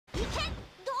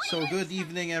So good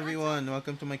evening everyone.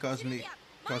 Welcome to my Cosmic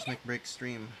Break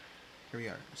stream. Here we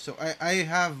are. So I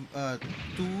have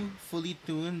two fully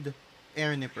tuned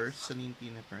air nippers, Saline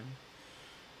Nipper.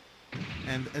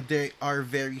 And they are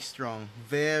very strong.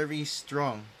 Very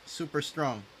strong. Super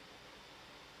strong.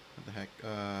 What the heck?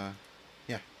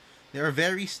 Yeah. They are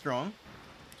very strong.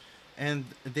 And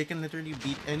they can literally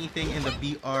beat anything in the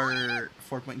BR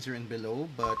 4.0 and below,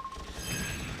 but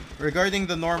regarding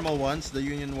the normal ones, the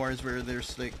Union Wars where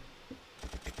there's like,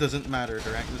 it doesn't matter,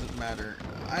 the rank doesn't matter,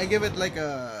 I give it like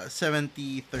a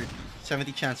 70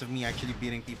 chance of me actually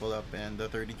beating people up, and the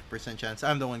 30% chance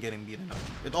I'm the one getting beaten up.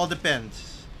 It all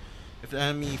depends. If the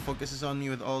enemy focuses on me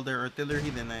with all their artillery,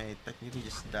 then I technically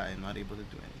just die. I'm not able to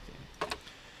do anything.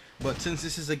 But since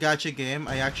this is a gacha game,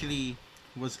 I actually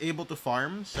was able to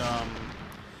farm some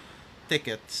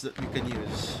tickets that we can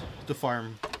use to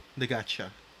farm the gacha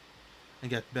and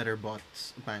get better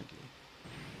bots, apparently.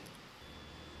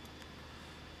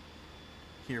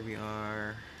 Here we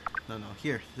are. No,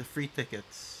 here, the free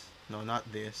tickets. No,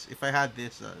 not this. If I had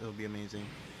this, it would be amazing.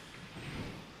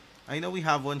 I know we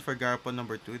have one for Garpon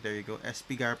number 2. There you go.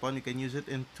 SP Garpon. You can use it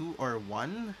in 2 or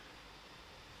 1.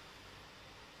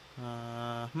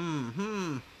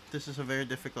 This is a very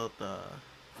difficult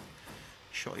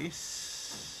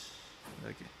choice.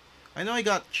 Okay. I know I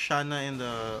got Shanna in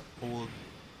the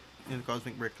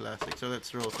Cosmic Break Classic, so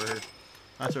let's roll for her.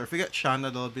 Sorry, if we get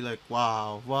Shanna, they'll be like,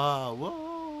 wow, wow,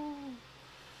 whoa.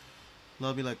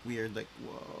 They'll be like weird, like,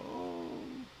 whoa.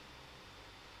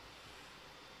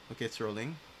 Okay, it's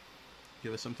rolling.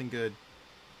 Give us something good.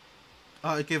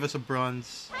 Oh, it gave us a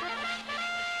bronze.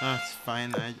 Oh, it's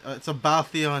fine. It's a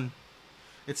Baltheon.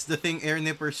 It's the thing air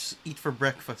nippers eat for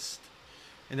breakfast.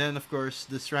 And then, of course,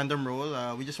 this random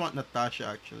roll, we just want Natasha,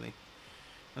 actually.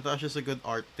 Natasha's a good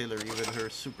artillery with her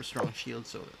super strong shield,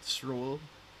 so let's roll.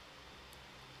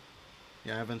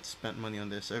 Yeah, I haven't spent money on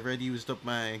this. I've already used up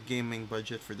my gaming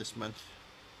budget for this month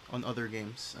on other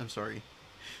games. I'm sorry.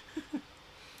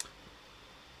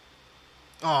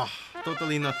 Oh,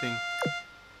 totally nothing.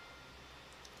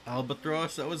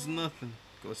 Albatross, that was nothing.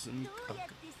 That's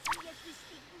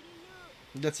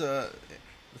a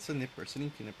nipper,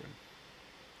 sneaky nipper.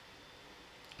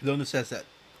 The one who says that.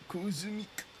 Okay.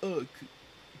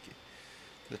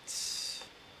 Let's.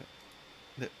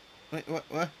 Wait,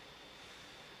 what?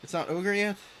 It's not ogre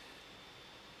yet?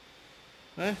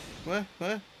 What?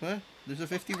 There's a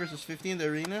 50 versus 50 in the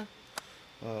arena?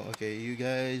 Oh, okay. You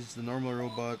guys, the normal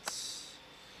robots,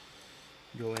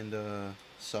 go in the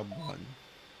sub 1.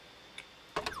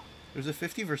 There's a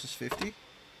 50 versus 50?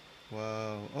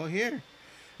 Wow. Oh, here.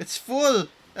 It's full!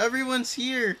 Everyone's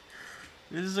here!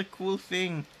 This is a cool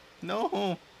thing.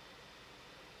 No!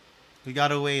 We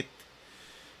gotta wait.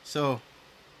 So,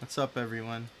 what's up,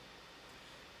 everyone?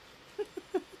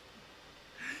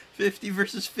 50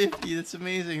 versus 50. That's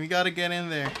amazing. We gotta get in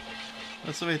there.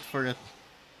 Let's wait for it.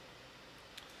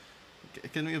 Okay,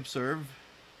 can we observe?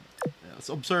 Yeah, let's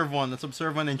observe one. Let's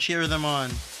observe one and cheer them on.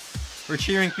 We're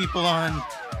cheering people on.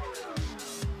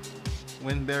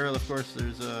 Wind barrel, of course.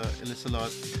 There's a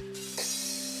Elisalot.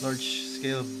 Large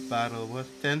scale battle. What?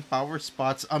 10 power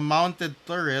spots. A mounted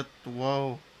turret.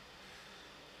 Whoa.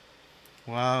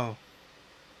 Wow.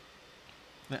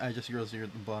 I just girls here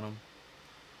at the bottom.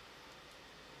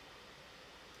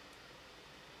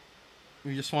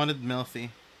 We just wanted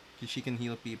Melfi. She can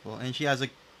heal people. And she has a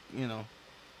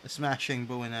smashing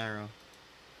bow and arrow.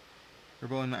 Her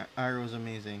bow and arrow is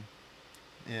amazing.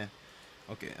 Yeah.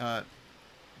 Okay,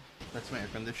 that's my air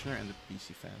conditioner and the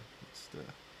PC fan. It's the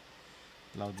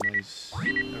loud noise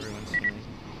everyone's hearing.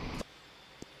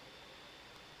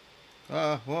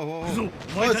 Whoa.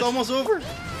 Oh, it's almost over!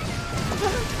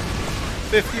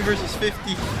 50 versus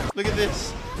 50. Look at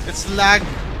this. It's lag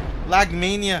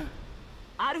mania.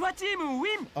 Alpha team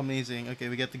win. Amazing. Okay,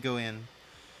 we get to go in.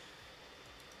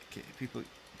 Okay, people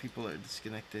are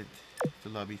disconnected. The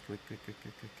lobby. Quick.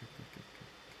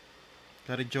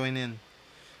 Gotta join in.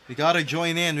 We gotta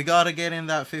join in. We gotta get in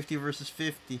that 50 versus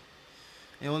 50.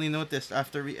 I only noticed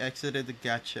after we exited the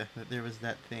gacha that there was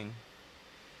that thing.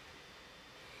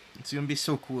 It's gonna be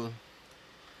so cool.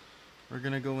 We're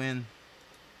gonna go in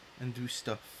and do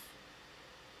stuff.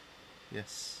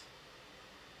 Yes.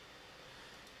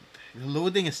 The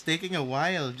loading is taking a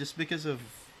while just because of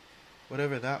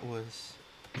whatever that was.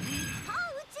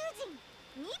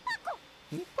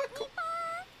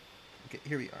 Okay,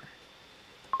 here we are.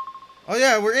 Oh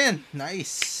yeah, we're in!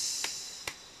 Nice!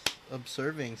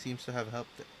 Observing seems to have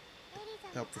helped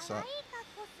us out.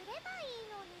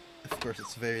 Of course,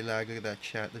 it's very lag. Look at that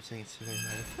chat. They're saying it's very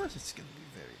lag. Of course, it's gonna be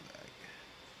very lag.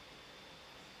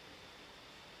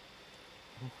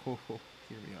 Oh,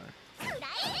 here we are.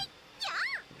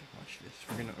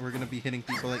 we're gonna be hitting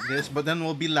people like this, but then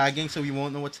we'll be lagging, so we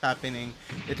won't know what's happening.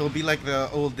 It'll be like the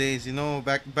old days, you know,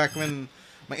 back when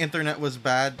my internet was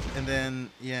bad, and then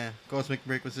yeah, Cosmic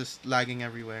Break was just lagging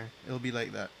everywhere. It'll be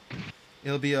like that.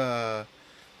 It'll be a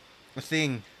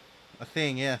thing,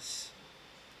 yes.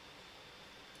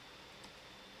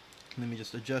 Let me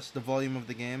just adjust the volume of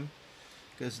the game,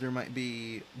 because there might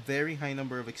be very high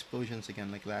number of explosions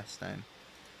again, like last time.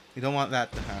 We don't want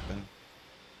that to happen.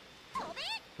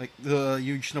 Like the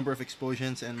huge number of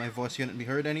explosions and my voice couldn't be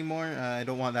heard anymore. I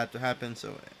don't want that to happen,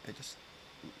 so I just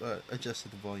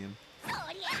adjusted the volume.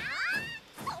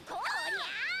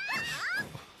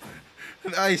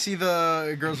 I see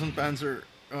the Girls in Panzer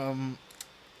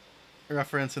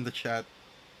reference in the chat.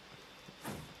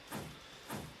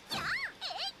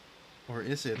 Or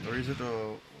is it? Or is it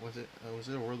a was it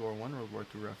a World War One, World War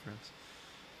Two reference?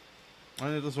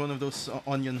 And it was one of those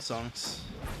Onion songs.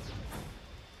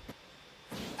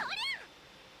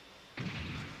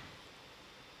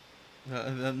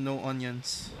 The No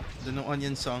Onions. The No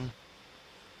Onion song.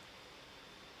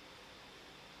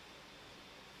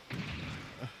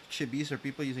 Chibis, are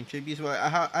people using chibis? Well,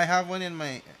 I have one in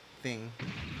my thing.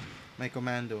 My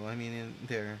commando. I mean, in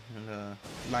there. In the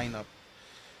lineup.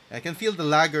 I can feel the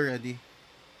lag already.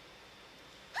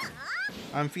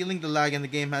 I'm feeling the lag and the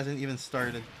game hasn't even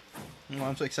started. Oh,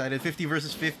 I'm so excited. 50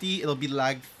 versus 50. It'll be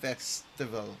lag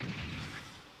festival.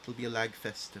 It'll be a lag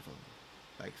festival.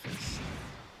 Lag fest.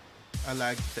 A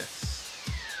lag fest.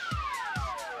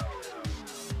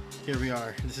 Here we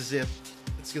are. This is it.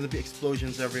 It's gonna be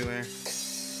explosions everywhere.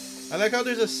 I like how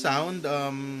there's a sound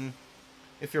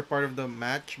if you're part of the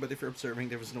match, but if you're observing,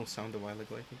 there was no sound a while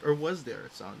ago, I think. Or was there a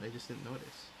sound? I just didn't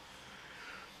notice.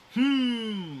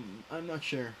 I'm not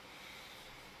sure.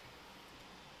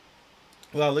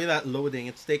 Well, look at that loading.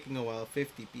 It's taking a while.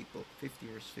 50 people. 50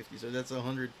 versus 50. So that's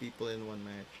 100 people in one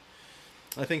match.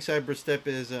 I think Cyberstep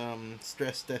is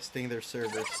stress testing their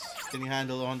servers. Can you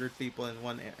handle 100 people in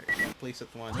one place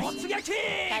at once?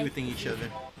 Shooting each other.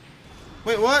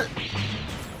 Wait, what?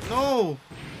 No!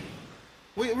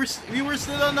 Wait, we were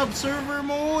still on observer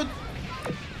mode?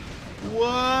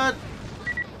 What?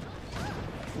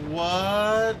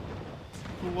 What?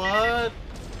 What?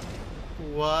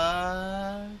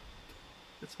 What?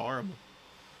 That's horrible.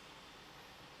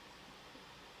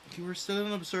 You were still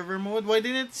in observer mode? Why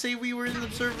didn't it say we were in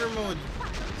observer mode?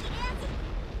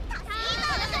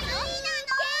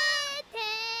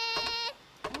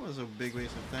 That was a big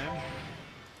waste of time.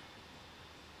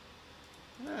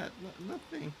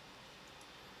 Nothing.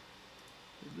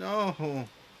 No.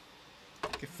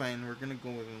 Okay, fine. We're gonna go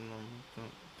with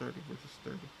 30 versus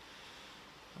 30.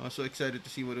 I'm so excited to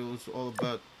see what it was all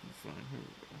about. Fine. Here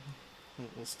we go.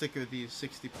 We'll stick with these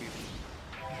 60 people.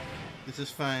 This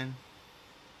is fine.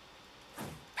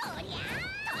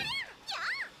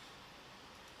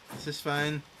 This is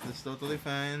fine. This is totally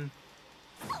fine.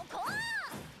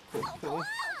 Cool.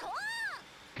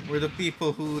 We're the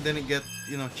people who didn't get,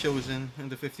 chosen in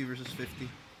the 50 versus 50.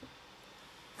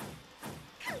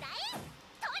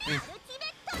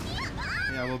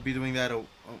 Yeah, we'll be doing that a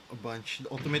bunch.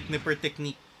 The ultimate nipper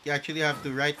technique. You actually have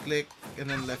to right click and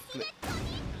then left click.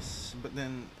 But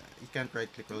then you can't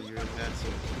right click while you're doing that, so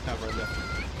we have our left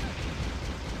click.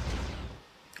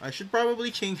 I should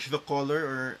probably change the color,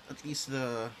 or at least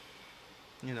the,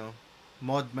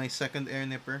 mod my second air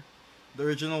nipper. The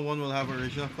original one will have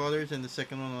original colors, and the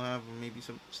second one will have maybe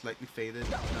some slightly faded.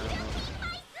 I don't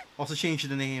know. Also change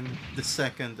the name, the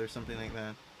second, or something like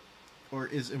that. Or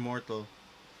is immortal.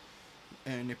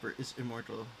 Air nipper is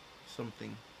immortal.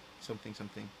 Something.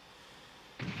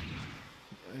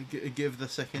 Give the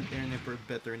second air nipper a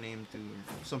better name to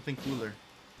something cooler.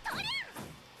 I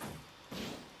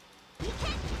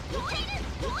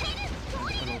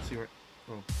don't see where.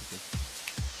 Oh, okay.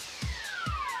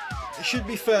 It should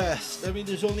be fast. I mean,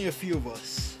 there's only a few of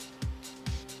us.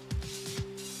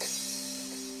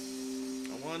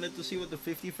 I wanted to see what the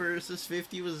 50 versus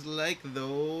 50 was like,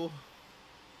 though.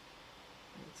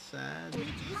 It's sad.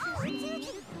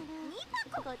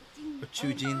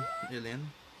 Chujin,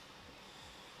 Lilian.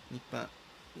 Nipa.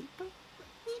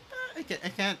 I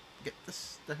can't get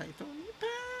this. The high tone. Nipa.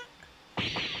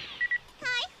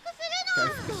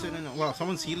 Wow,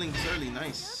 someone's healing this early.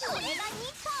 Nice.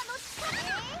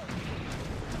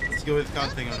 Let's go with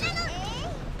counting on it.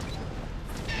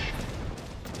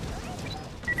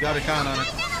 Gotta count on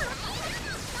it.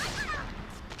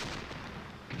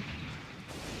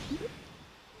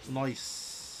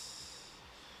 Nice.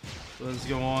 Let's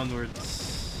go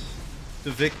onwards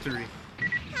to victory.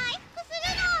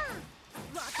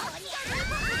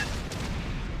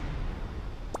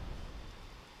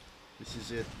 This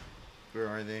is it. Where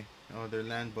are they? Oh, they're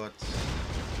land bots.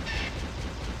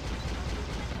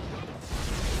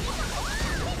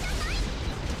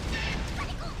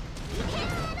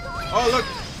 Oh, look!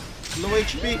 Low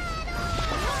HP.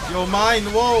 Yo, mine.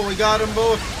 Whoa, we got them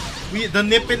both. The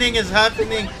nippening is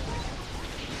happening.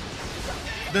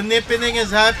 The nippening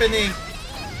is happening.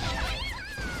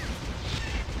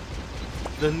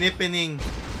 The nippening.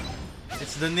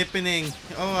 It's the nippening.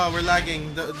 Oh, wow, we're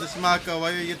lagging. This Maka,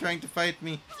 why are you trying to fight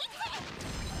me?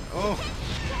 Oh.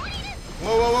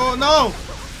 Whoa, whoa, whoa, no!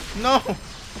 No!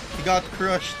 He got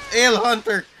crushed. Ale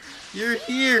Hunter! You're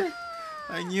here!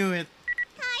 I knew it.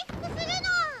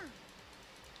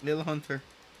 Ale Hunter.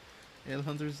 Ale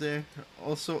Hunter's there.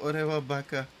 Also, Orewa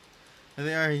Baka.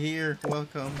 They are here.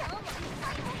 Welcome.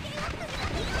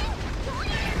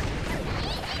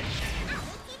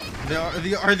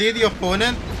 Are they the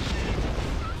opponent?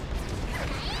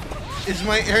 Is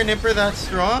my air nipper that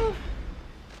strong?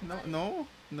 No,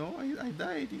 I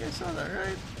died. You guys saw that,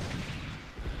 right?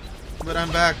 But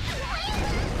I'm back.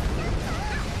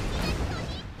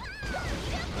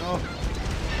 No.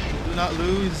 Do not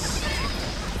lose.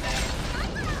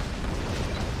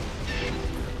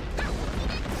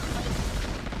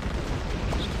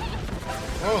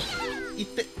 Oh,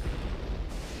 ite.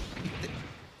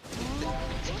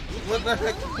 What the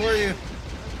heck for you?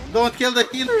 Don't kill the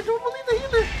healer. Don't bully the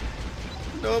healer.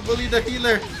 Don't bully the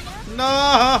healer.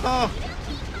 No.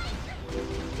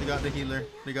 They got the healer.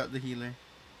 They got the healer.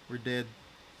 We're dead.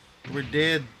 We're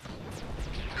dead.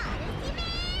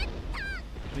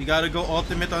 We gotta go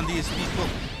ultimate on these people.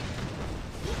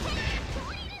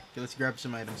 Okay, let's grab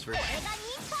some items first.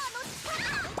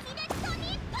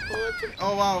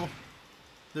 Oh wow.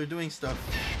 They're doing stuff.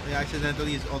 I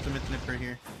accidentally used ultimate nipper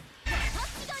here.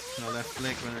 No, left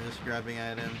click when we're just grabbing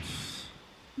items.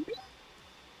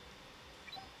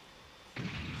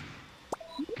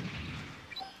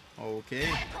 Okay.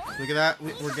 Look at that.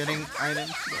 We're getting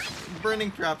items.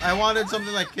 Burning trap. I wanted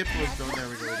something like Hippos though. There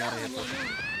we go. We got a hippo.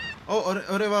 Oh,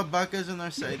 Orewa Baka's on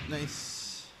our side.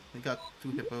 Nice. We got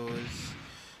 2 hippos.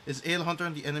 Is Ale Hunter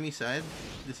on the enemy side?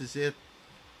 This is it.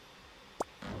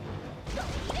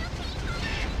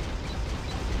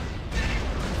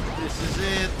 This is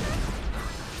it.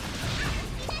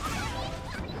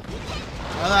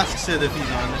 I'll ask Sid if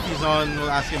he's on. If he's on, we'll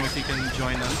ask him if he can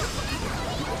join us.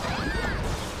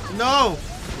 No!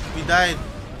 We died.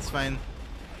 It's fine.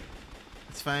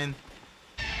 It's fine.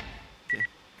 Okay.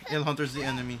 Ale Hunter's the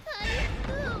enemy.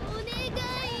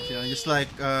 Yeah, just like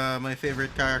my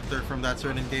favorite character from that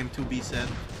certain game, 2B said.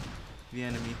 The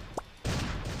enemy.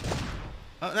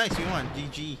 Oh, nice. We won.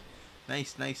 GG.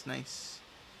 Nice, nice, nice.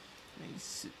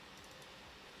 Nice.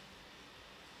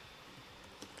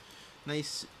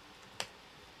 Nice.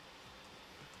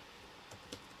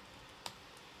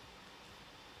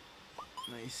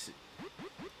 Nice.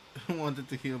 I wanted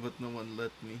to heal, but no one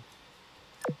let me.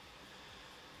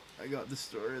 I got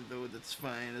destroyed though. That's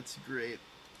fine. That's great.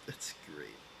 That's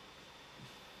great.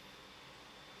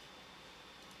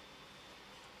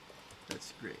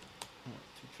 That's great. I want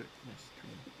to check my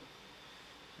screen.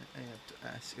 I have to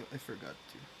ask. Oh, I forgot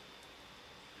to.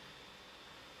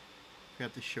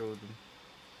 Forgot to show them.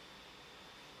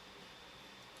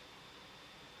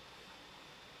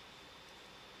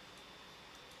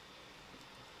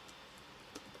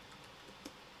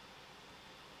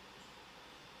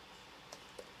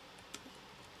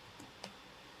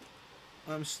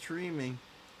 I'm streaming.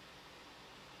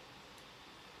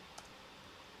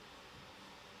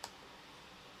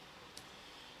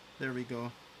 There we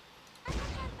go.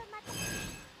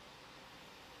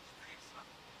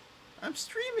 I'm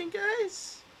streaming,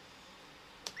 guys.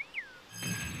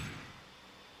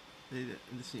 This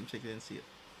seems like they didn't see it.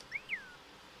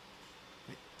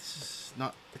 Wait, this is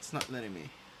not. It's not letting me.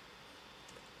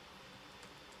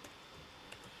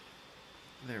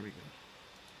 There we go.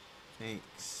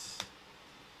 Thanks.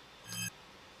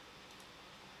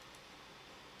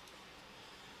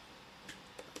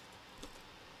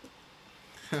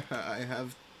 I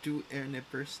have 2 air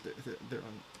nippers. They're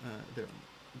on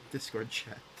Discord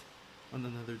chat. On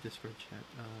another Discord chat.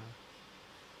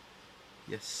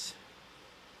 Yes.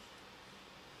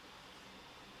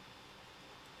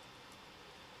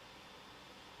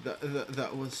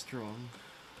 That was strong.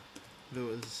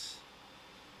 Those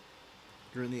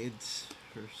grenades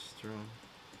were strong.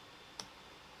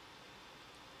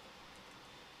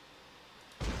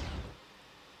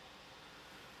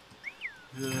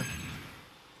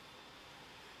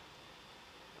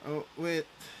 Oh wait.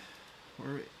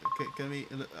 Okay, can we?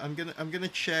 I'm gonna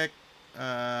check.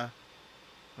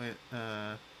 Wait.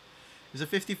 Is a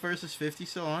 50 versus 50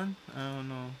 still on? I don't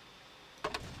know.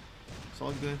 It's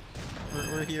all good.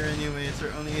 We're here anyway. It's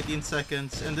only 18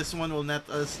 seconds, and this one will net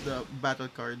us the battle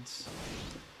cards.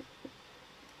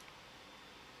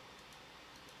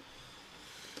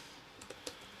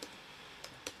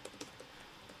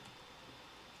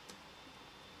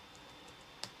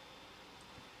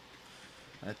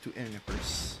 Two air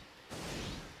nippers.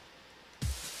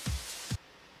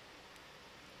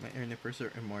 My air nippers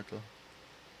are immortal.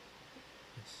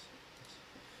 Yes.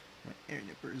 My air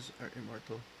nippers are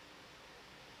immortal.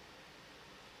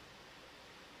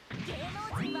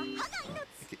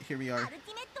 Okay, here we are.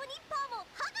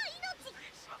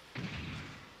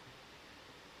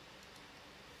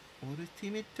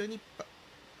 Ultimate 20.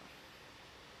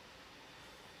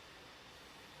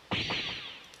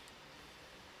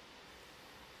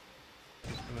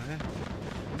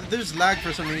 There's lag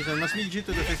for some reason. Must be due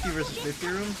to the 50 versus 50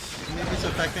 rooms. Maybe it's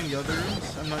affecting the other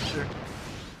rooms. I'm not sure.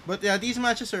 But yeah, these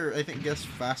matches are, I think,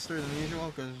 faster than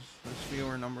usual because there's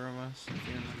fewer number of us.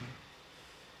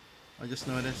 I just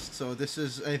noticed. So this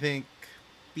is, I think,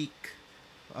 peak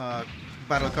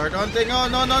battle card hunting. Oh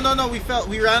no!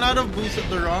 We ran out of boost at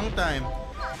the wrong time.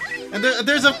 And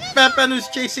there's a Pepin who's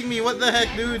chasing me. What the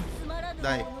heck, dude?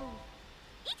 Die.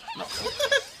 No, what the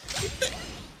heck?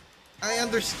 I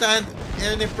understand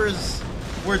Air Nipper's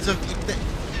words of ite.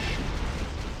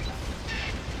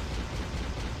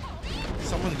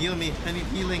 Someone heal me. I need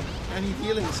healing. I need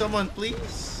healing. Someone,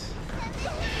 please.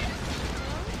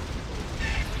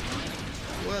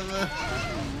 Well,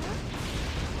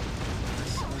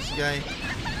 this guy.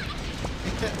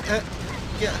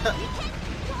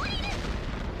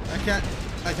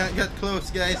 I can't get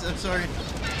close, guys. I'm sorry.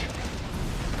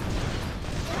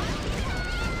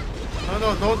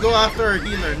 No, don't go after our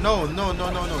healer. No.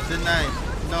 Deny.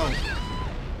 No.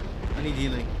 I need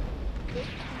healing.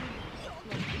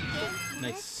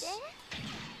 Nice.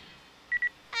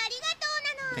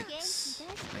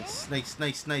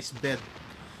 Nice. Bed.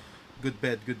 Good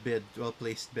bed. Well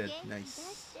placed bed.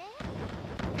 Nice.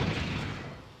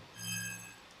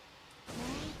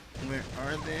 Where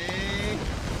are they?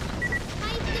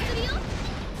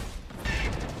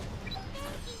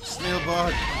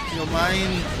 Snailbot, you're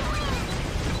mine.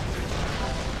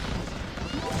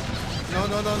 No.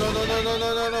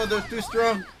 They're too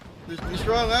strong.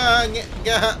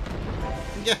 Yeah.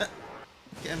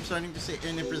 Okay, I'm starting to say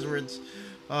Air Nipper's words.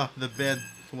 The bed.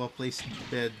 Well placed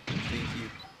bed. Thank you.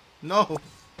 No!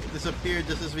 It disappeared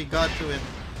just as we got to it.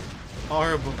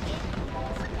 Horrible.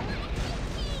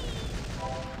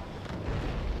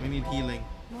 We need healing.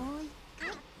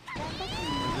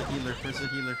 Where's the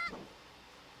healer?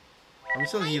 Are we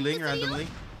still healing randomly?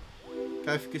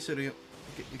 Okay,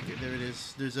 there it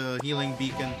is. There's a healing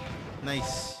beacon.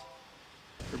 Nice.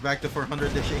 We're back to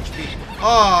 400-ish HP.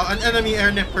 Oh, an enemy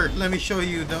air nipper. Let me show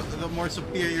you the more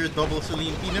superior double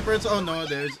Celine P nippers. Oh no,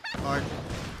 there's Art.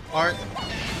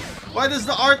 Why does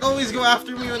the Art always go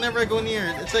after me whenever I go near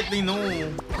it? It's like they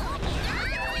know.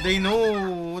 They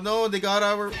know. No, they got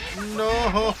our...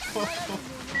 No.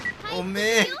 Oh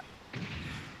man.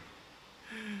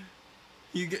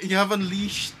 You have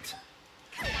unleashed.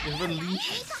 You have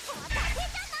unleashed.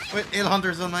 Wait, Ale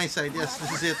Hunter's on my side. Yes,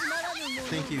 this is it.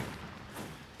 Thank you.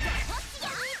 Let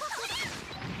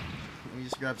me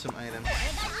just grab some items.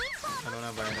 I don't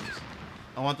have items.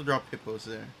 I want to drop hippos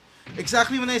there.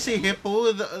 Exactly when I say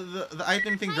hippo, the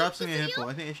item thing drops me a hippo.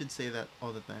 I think I should say that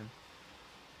all the time.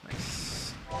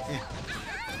 Nice. Yeah.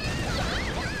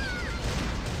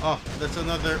 Oh, that's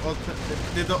another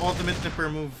did the ultimate nipper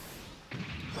move.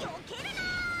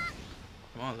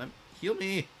 Come on, heal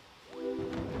me.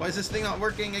 Why is this thing not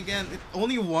working again? It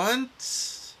only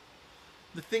once?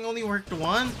 The thing only worked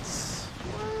once?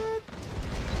 What?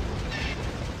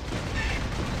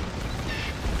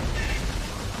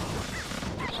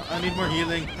 I need more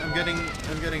healing. I'm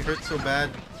getting hurt so bad.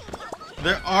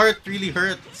 Their art really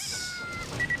hurts.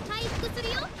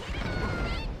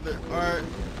 Their art.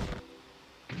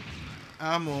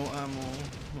 Ammo.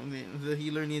 The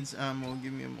healer needs ammo.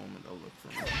 Give me a moment. I'll look for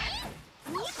it.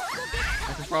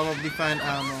 I can probably find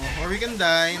ammo. Or we can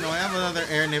die. No, I have another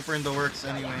air nipper in the works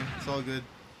anyway. It's all good.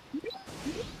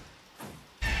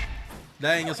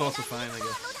 Dying is also fine, I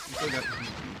guess. We still got PP.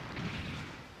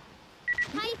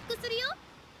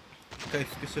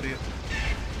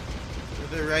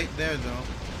 They're right there, though.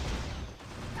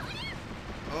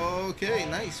 Okay,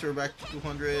 nice. We're back to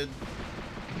 200.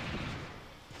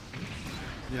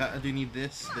 Yeah, I do need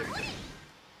this. There we go.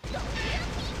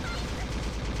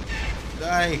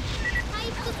 Die!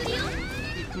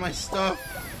 Eat my stuff!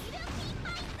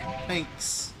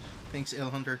 Thanks. Thanks, Ale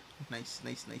Hunter. Nice.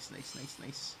 Nice.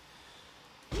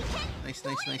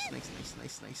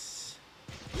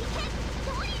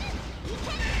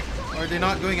 Are they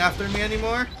not going after me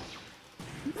anymore?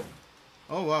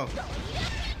 Oh wow.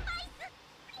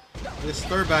 This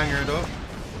stir banger though.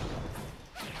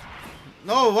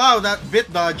 No, wow, that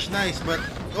bit dodge, nice, but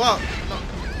wow,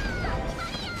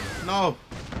 no,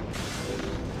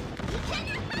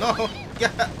 no,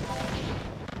 yeah,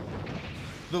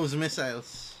 those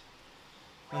missiles.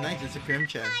 Oh, nice, it's a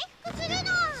Crim-chan. That's cute.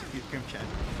 It's a cute Crim-chan.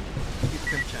 Cute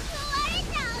Crim-chan.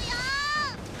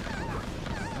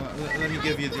 Let me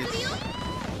give you this.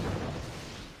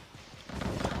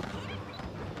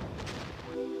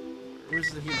 Where's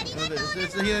the healing? Oh,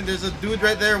 there's the healing. There's a dude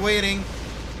right there waiting.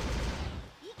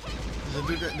 There's a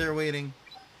dude right there waiting.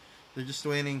 They're just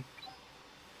waiting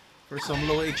for some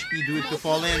low HP dude to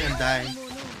fall in and die.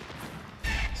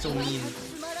 So mean.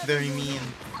 Very mean.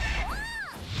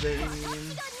 Very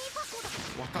mean.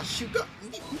 Wakashuga.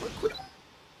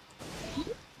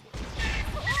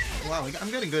 Wow, I'm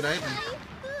getting good items.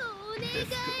 Okay.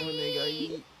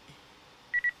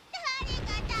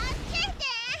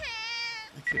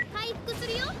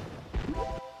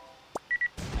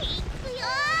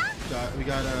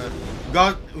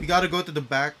 We gotta go to the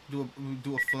back, do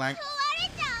a flank.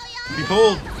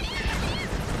 Behold!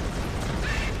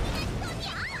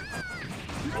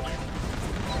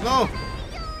 No!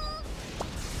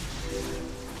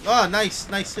 Ah, nice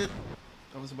hit.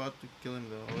 I was about to kill him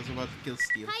though. I was about to kill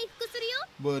Steel.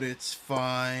 But it's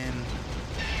fine.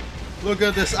 Look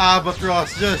at this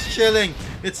albatross just chilling.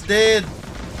 It's dead.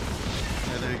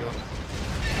 Yeah, there you go.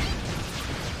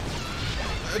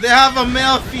 They have a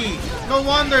Melfi. No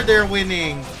wonder they're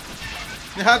winning.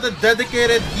 They have the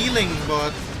dedicated healing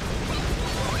bot.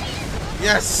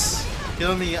 Yes!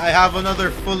 Kill me. I have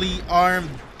another fully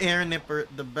armed air nipper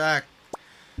at the back.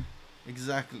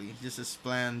 Exactly. Just as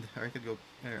planned. Or I could go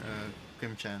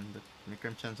Crim-chan, but my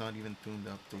Crim-chan's not even tuned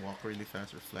up to walk really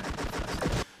fast or fly really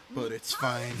fast. But it's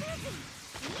fine.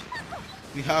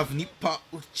 We have Nippa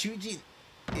Uchujin.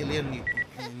 Alien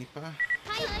Nippa.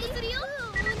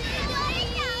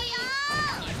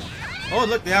 Oh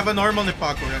look, they have a normal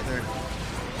Nippako right there.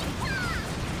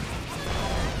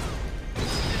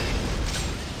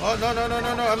 Oh no,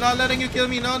 I'm not letting you kill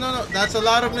me. No. That's a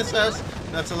lot of missiles.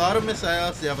 That's a lot of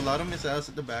missiles. They have a lot of missiles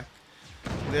at the back.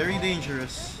 Very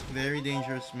dangerous. Very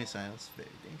dangerous missiles.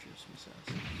 Very dangerous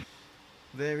missiles.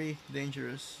 Very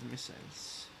dangerous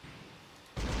missiles.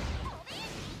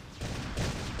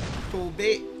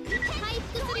 Kobe.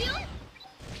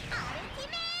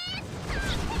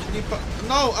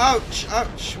 No, ouch,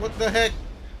 what the heck?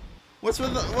 What's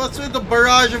with the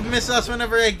barrage of missiles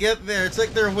whenever I get there? It's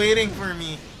like they're waiting for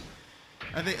me.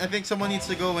 I think someone needs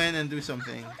to go in and do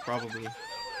something, probably.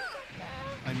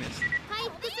 I missed.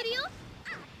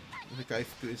 The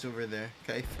Kaifuku is over there.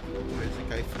 Kaifuku, where's the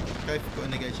Kaifuku? Kaifuku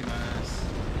onegaishimasu.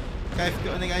 Kaifuku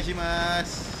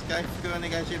onegaishimasu. Kaifuku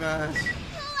onegaishimasu.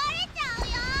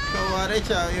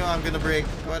 Kawarechao yo, I'm gonna break.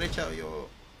 Kawarechao yo.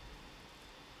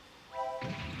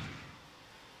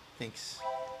 Thanks.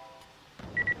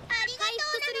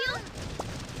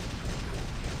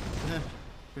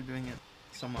 We're doing it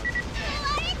somewhat.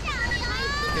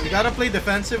 Okay, we gotta play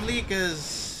defensively,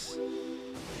 cause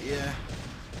yeah,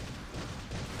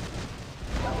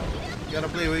 we gotta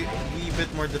play a wee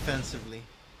bit more defensively.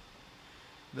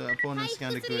 The opponent's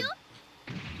kinda good.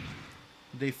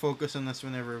 They focus on us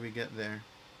whenever we get there.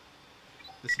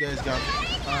 This guy's got,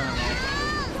 I don't know.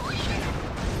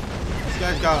 This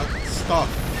guy's got stuff.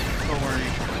 Don't worry.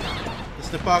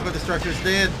 The Nippako Destructor's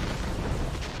dead.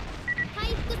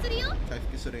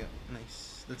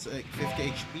 Nice. That's like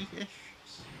 50 HP-ish?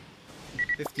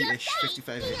 50-ish,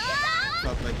 55-ish.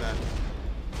 Not like that.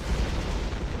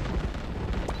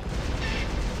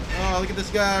 Oh, look at this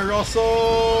guy, Russell!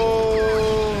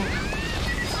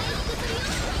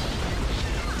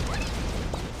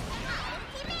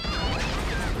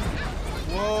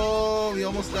 Whoa, we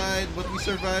almost died, but we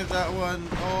survived that one.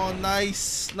 Oh,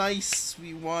 nice,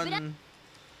 we won.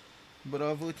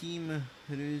 Bravo team.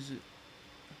 Who is it?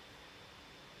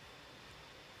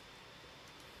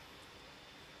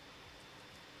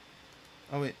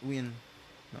 Oh wait, win.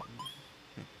 No.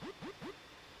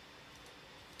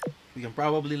 We can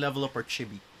probably level up our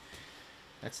chibi.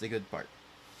 That's the good part.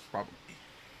 Probably.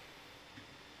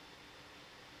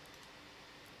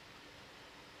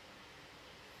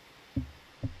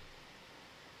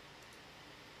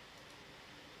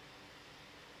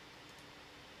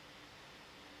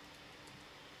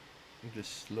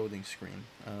 Just loading screen.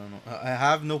 I don't know. I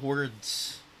have no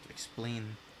words to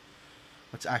explain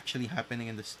what's actually happening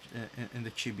in this in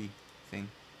the chibi thing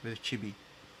with the chibi.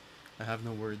 I have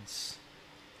no words.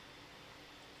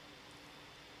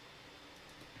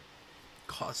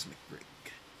 Cosmic break.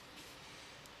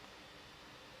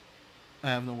 I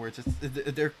have no words.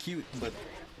 They're cute, but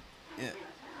yeah,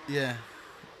 yeah.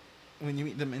 When you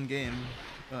meet them in game,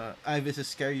 Ivis is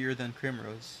scarier than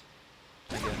Primrose,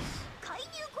 I guess.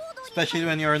 Especially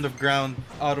when you're on the ground,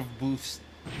 out of boost.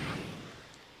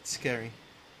 It's scary.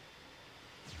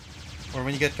 Or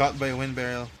when you get caught by a wind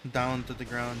barrel, down to the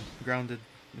ground, grounded,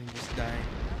 and you just die.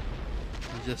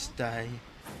 You just die.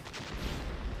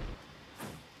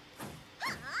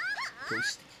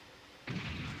 Ghosty.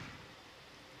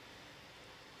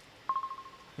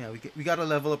 Yeah, we gotta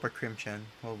level up our Crimchan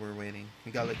while we're waiting.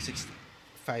 We got like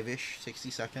 65-ish, 60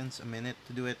 seconds, a minute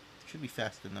to do it. Should be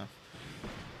fast enough.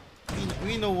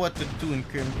 We know what to do in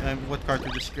what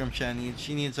cartridge Crimchan needs.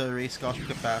 She needs a race cost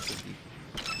capacity.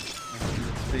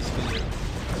 That's basically it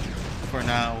for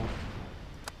now.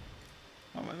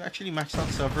 I've actually maxed out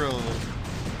several.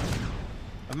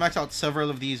 I've maxed out several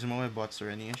of these Moe bots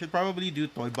already. I should probably do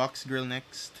Toy Box Girl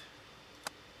next.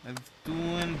 I've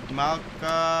tuned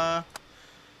Malka.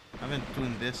 I haven't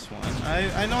tuned this one.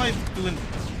 I know I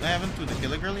haven't tuned the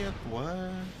Killer Girl yet.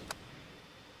 What?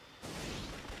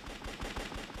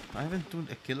 I haven't tuned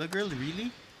a Killer Girl,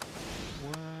 really?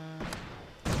 What?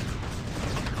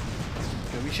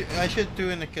 Okay, I should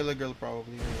tune a Killer Girl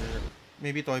probably, or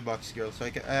maybe Toy Box Girl. So I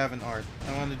have an art.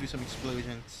 I want to do some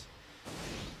explosions.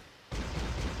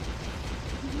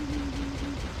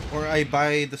 Or I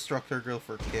buy Destructor Girl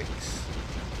for kicks.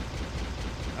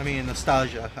 I mean,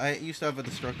 nostalgia. I used to have a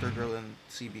Destructor Girl in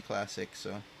CB Classic,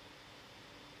 so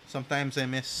sometimes I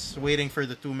miss waiting for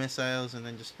the 2 missiles and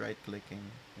then just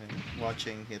right-clicking and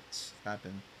watching hits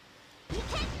happen.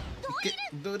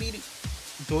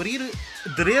 Doriru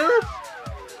Drill?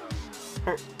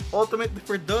 Her ultimate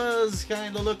for does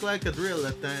kind of look like a drill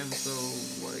at times, so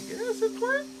I guess it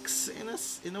works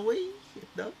in a way. It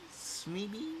does,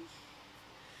 maybe.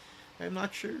 I'm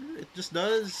not sure. It just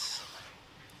does.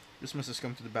 Christmas has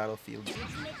come to the battlefield.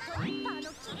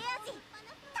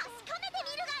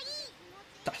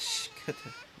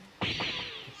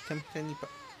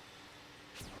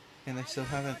 And I still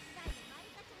haven't.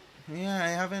 Yeah, I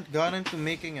haven't gotten to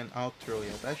making an outro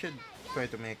yet. I should try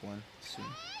to make one soon.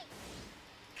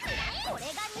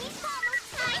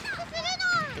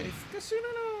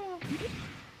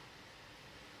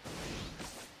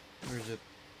 Where is it?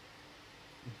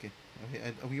 Okay.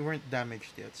 We weren't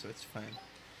damaged yet, so it's fine.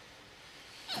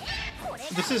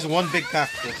 This is one big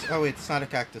cactus. Oh wait, it's not a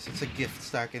cactus. It's a gift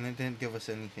stack, and it didn't give us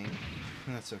anything.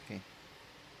 That's okay.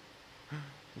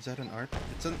 Is that an art?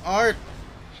 It's an art!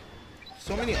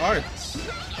 So many arts.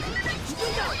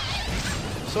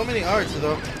 So many arts,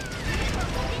 though.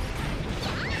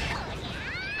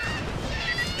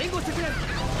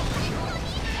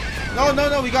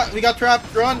 No, we got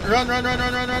trapped. Run.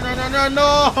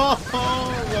 No!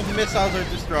 The missiles are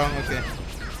too strong. Okay.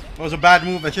 That was a bad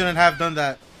move. I shouldn't have done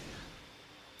that.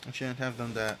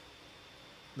 That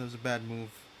was a bad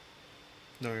move.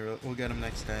 Don't worry, we'll get him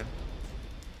next time.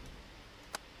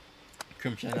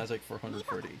 Crimchan has like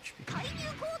 440 HP.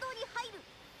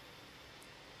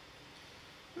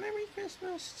 Merry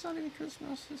Christmas. It's not even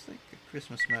Christmas. It's like a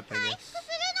Christmas map, I guess.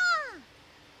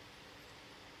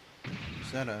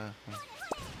 Is that a...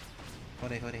 Hore.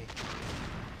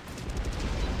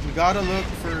 We gotta look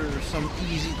for some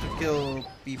easy to kill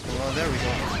people. Oh, there we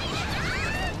go.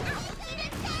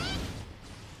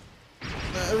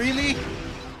 Really?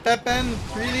 Pepen?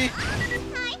 Really?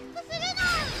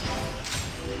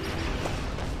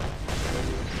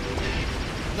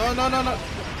 No.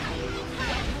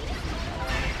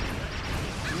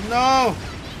 No!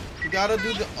 You gotta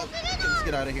do the... Oh, let's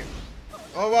get out of here.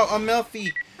 Oh, wow, a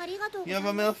Melfi. You have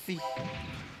a Melfi.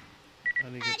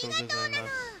 Arigatou gozaimasu.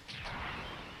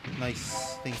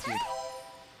 Nice, thank you.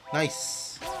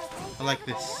 Nice. I like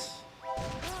this.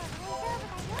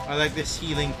 I like this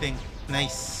healing thing.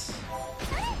 Nice.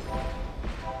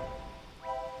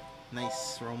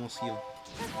 Nice, we're almost healed.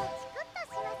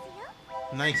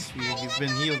 Nice, you've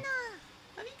been healed.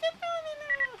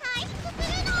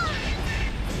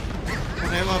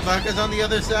 Okay, well, Baka's on the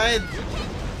other side.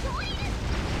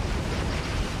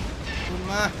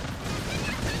 Uma.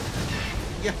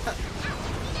 Yeah.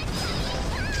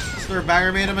 Stir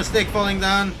Banger made a mistake falling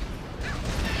down.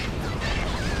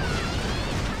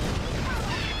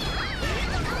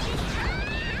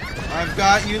 I've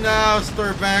got you now,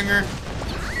 Stir Banger.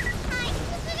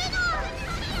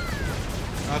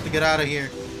 I'll have to get out of here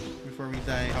before we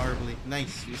die horribly.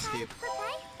 Nice, we escaped.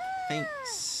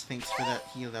 Thanks for that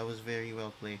heal. That was very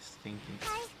well placed. Thank you.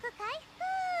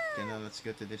 Okay, now let's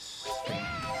go to this thing.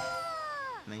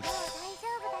 Nice.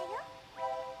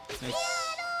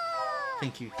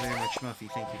 Thank you very much, Muffy.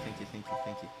 Thank you. Thank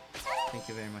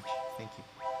you very much. Thank you.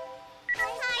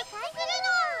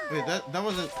 Wait, that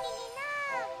wasn't.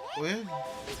 Wait.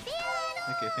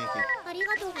 Okay, thank you.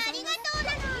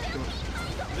 Cool.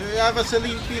 There you have a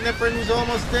Celine Pinipern who's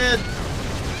almost dead.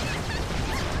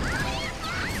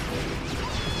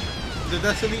 Did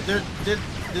that Celine did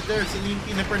their Celine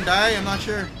Pinipern die? I'm not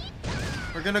sure.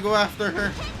 We're gonna go after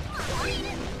her.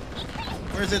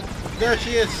 Where is it? There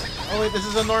she is. Oh wait, this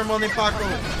is a normal Nipako.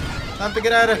 Time to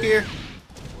get out of here.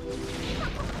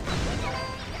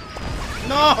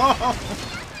 No!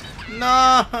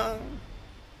 No!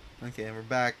 Okay, we're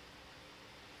back.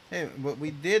 Hey, but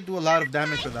we did do a lot of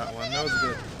damage with that one. That was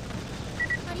good.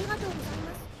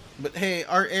 But hey,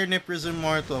 our air nipper is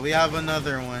immortal. We have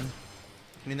another one.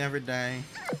 We never die.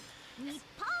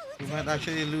 We might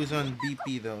actually lose on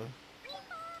BP though.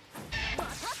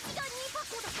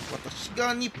 Watashi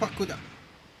ga Nippaku da.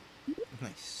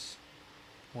 Nice.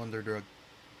 Wonder drug.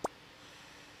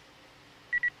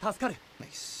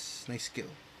 Nice. Nice skill.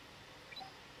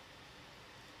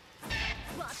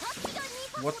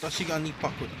 Watashi ga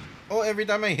Nippaku da. Oh, every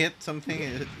time I hit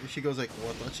something, she goes like,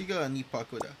 Watashi ga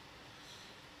Nippaku da.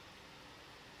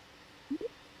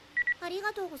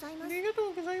 Arigatou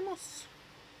gozaimasu.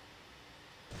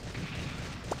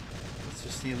 Let's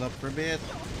just heal up for a bit.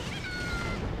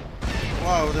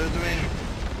 Wow, they're doing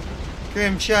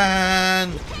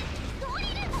Crimson.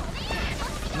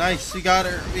 Nice, we got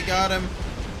her. We got him.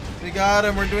 We got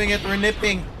him. We're doing it. We're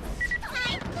nipping.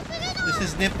 This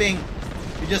is nipping.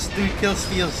 We just do kill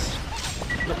steals.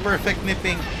 The perfect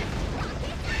nipping.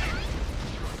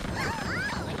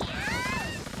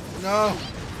 No.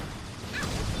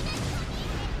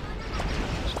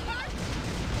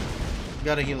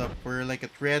 Gotta heal up. We're like a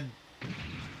thread.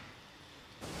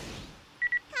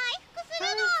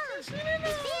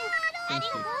 Thank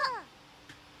you.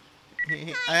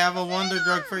 Hey, I have a wonder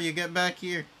drug for you. Get back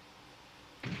here.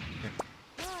 Here.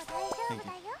 Thank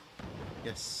you.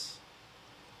 Yes.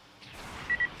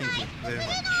 Thank you very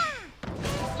much.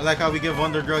 I like how we give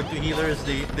wonder drug to healers.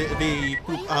 They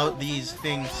poop out these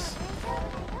things.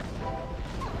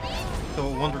 So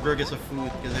wonder drug is a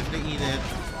food because if they eat it,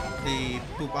 they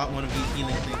poop out one of these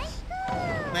healing things.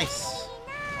 Nice.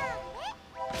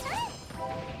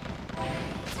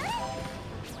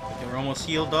 Okay, we're almost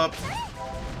healed up.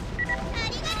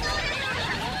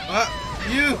 Ah,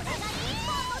 you!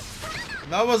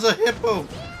 That was a hippo!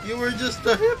 You were just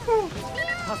a hippo!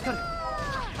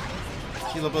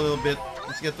 Heal up a little bit.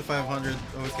 Let's get to 500.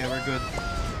 Okay, we're good.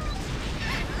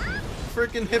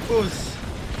 Freaking hippos!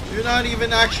 You're not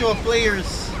even actual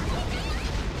players!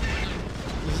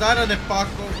 Is that an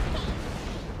Nippaku?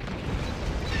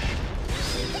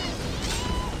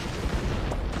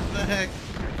 What the heck?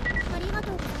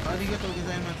 Arigatou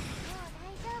gozaimasu.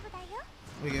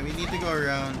 Okay, we need to go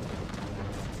around.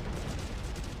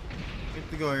 We have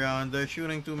to go around. They're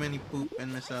shooting too many poop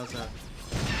and missiles out.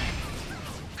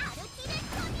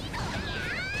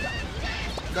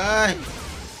 Die!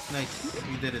 Nice,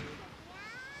 we did it.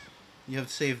 You have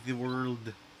saved the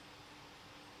world.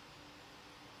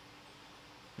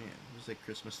 Yeah, there's like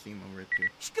Christmas theme over it too.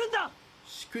 Shikunda!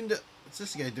 What's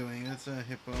this guy doing? That's a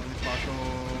hippo. Nippaku.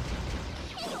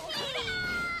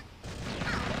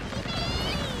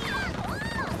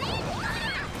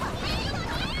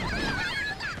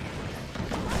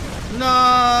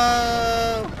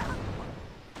 No!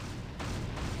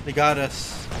 They got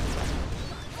us.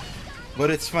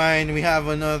 But it's fine, we have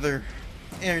another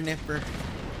air nipper.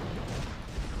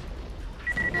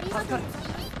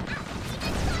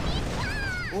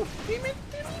 Oh,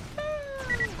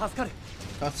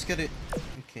 Tasukare.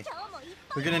 Okay.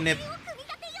 We're gonna nip.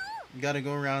 We gotta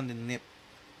go around and nip.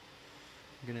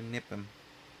 We're gonna nip him.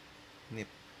 Nip.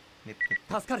 Nip, nip,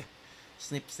 nip.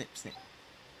 Snip, snip, snip.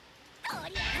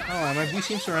 Oh, my boost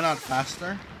seems to run out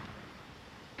faster.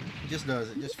 It just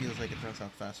does. It just feels like it runs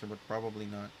out faster, but probably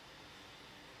not.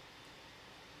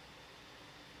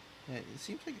 Yeah, it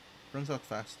seems like it runs out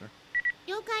faster.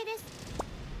 It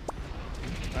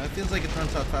feels like it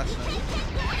runs out faster.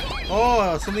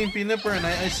 Oh, Celine Pinipern,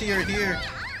 I see her here.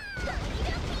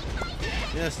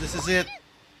 Yes, this is it.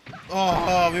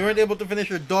 Oh, we weren't able to finish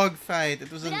her dog fight.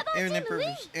 It was an air nipper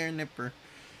versus air nipper.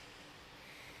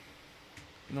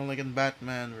 You know, like in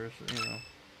Batman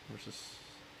versus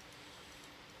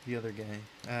the other guy.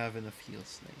 I have enough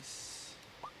heals. Nice.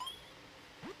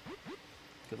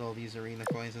 Look at all these arena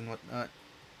coins and whatnot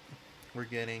we're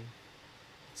getting.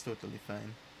 It's totally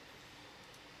fine.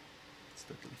 It's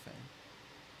totally fine.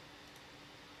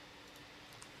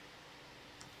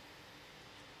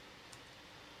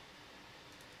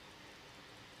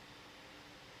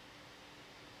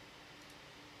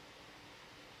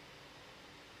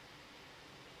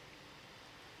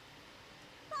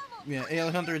 Yeah,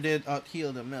 Ale Hunter did out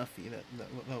heal the Melfi.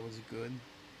 That was good.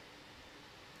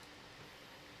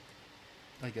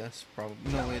 I guess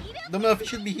probably no wait. The Melfi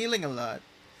should be healing a lot.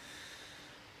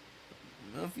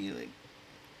 Melfi like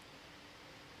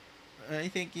I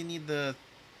think you need the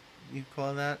you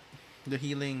call that the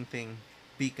healing thing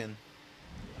beacon.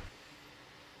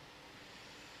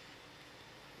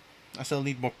 I still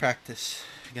need more practice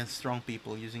against strong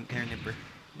people using Air Nipper.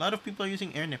 A lot of people are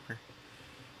using Air Nipper.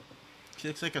 She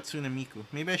looks like Hatsune Miku.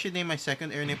 Maybe I should name my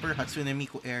second Air Nipper Hatsune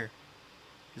Miku Air.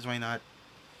 Because why not?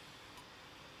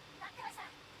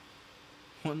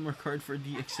 One more card for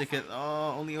DX ticket.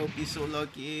 Oh, only OP so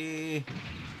lucky.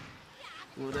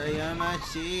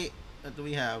 Urayamashi. What do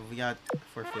we have? We got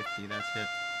 450. That's it.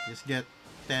 Just get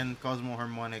 10 Cosmo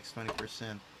Harmonics,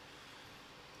 20%.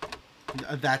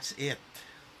 That's it.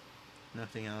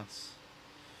 Nothing else.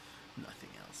 Nothing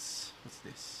else. What's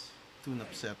this? Tune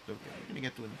up set. Okay, we're gonna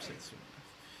get tune up set soon.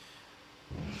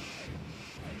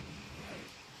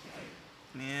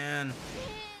 Man.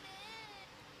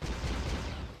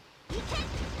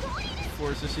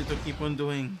 Forces you to keep on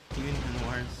doing Union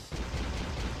Wars.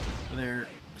 Their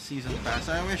season pass.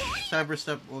 I wish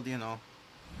Cyberstep would, you know,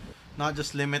 not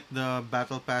just limit the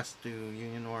battle pass to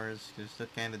Union Wars, because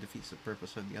that kind of defeats the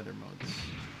purpose of the other modes.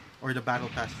 Or the battle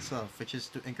pass itself, which is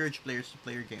to encourage players to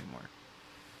play your game more.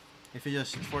 If you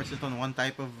just force it on one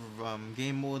type of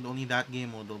game mode, only that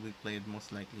game mode will be played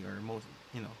most likely, or most,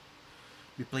 you know,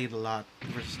 be played a lot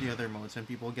versus the other modes, and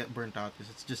people get burnt out because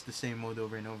it's just the same mode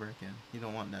over and over again. You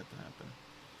don't want that to happen.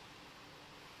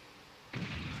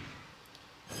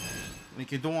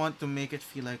 Like, you don't want to make it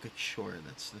feel like a chore,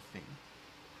 that's the thing.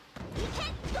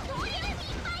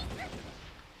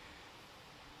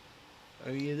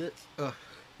 Are you it? Ugh,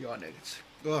 yawning.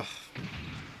 Ugh.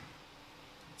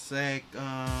 It's like,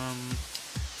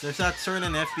 there's that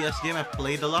certain FPS game I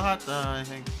played a lot, I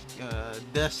think,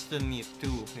 Destiny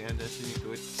 2. Yeah, Destiny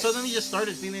 2. It suddenly just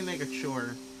started feeling like a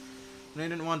chore. And I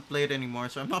didn't want to play it anymore,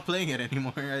 so I'm not playing it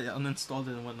anymore. I uninstalled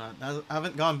it and whatnot. I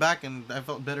haven't gone back, and I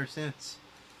felt better since.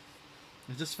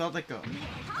 It just felt like a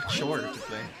chore to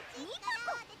play.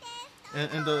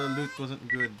 And the loot wasn't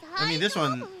good. I mean, this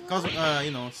one, cause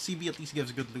you know, CB at least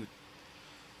gives good loot.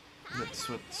 That's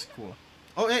what's cool.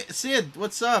 Oh, hey, Sid,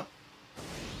 what's up?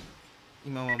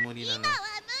 Imawa muri na no.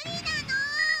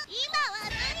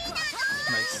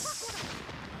 Nice.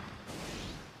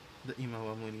 The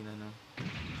Imawa muri na no.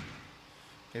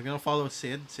 Okay, I'm gonna follow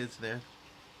Sid. Sid's there.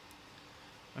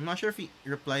 I'm not sure if he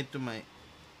replied to my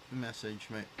message,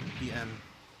 my PM,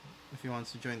 if he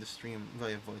wants to join the stream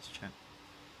via voice chat.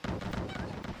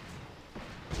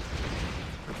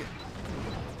 Okay.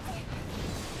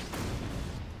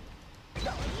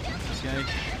 This guy.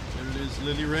 There it is,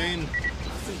 Lily Rain.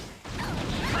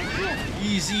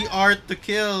 Easy art to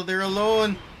kill. They're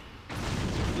alone.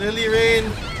 Lily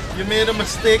Rain, you made a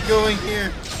mistake going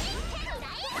here.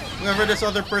 Whoever this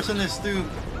other person is too.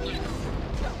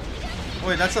 Oh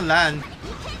wait, that's a land.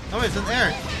 Oh, it's an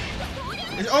air.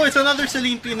 Oh, it's another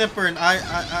Celine P. Nipper.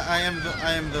 I am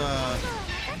the.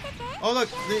 Oh look,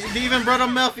 they even brought a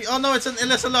Melfi. Oh no, it's an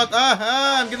Elisalot.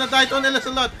 I'm gonna die to an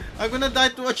Elisalot. I'm gonna die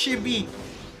to a Chibi.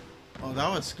 Oh, that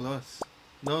was close.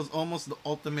 That was almost the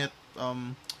ultimate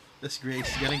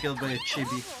disgrace, getting killed by a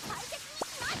Chibi.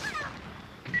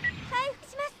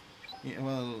 Yeah,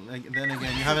 well, like, then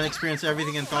again, you haven't experienced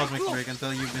everything in Cosmic Break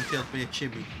until you've been killed by a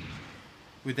Chibi.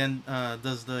 Who then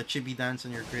does the Chibi dance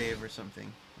on your grave or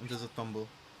something. And does a tumble.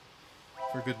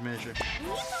 For good measure.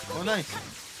 Oh, nice.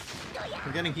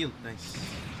 We're getting healed. Nice.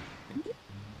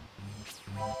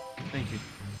 Thank you.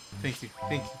 Thank you.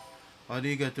 Thank you.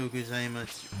 Arigatou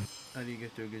gozaimasu.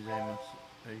 Arigatou gozaimasu.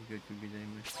 Arigatou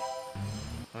gozaimasu.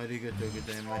 Arigatou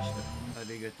gozaimashita.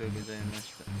 Arigatou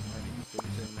gozaimashita. Arigatou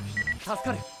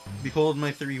gozaimashita. Behold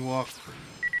my 3 walk.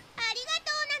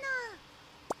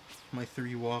 My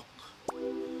 3 walk.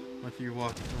 My 3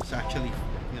 walk was actually,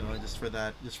 you know, just for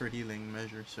that, just for healing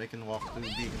measure, so I can walk through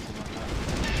beacons and whatnot.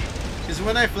 Because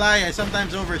when I fly, I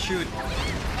sometimes overshoot.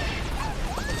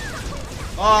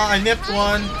 Oh, I nipped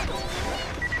one.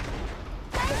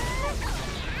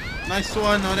 Nice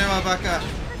one, Orema Baka.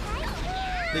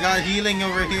 They got healing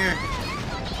over here.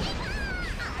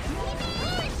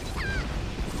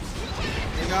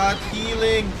 They got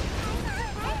healing.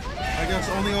 I guess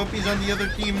only OP's on the other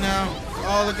team now.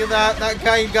 Oh, look at that. That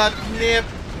guy got nipped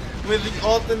with the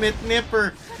ultimate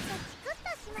nipper.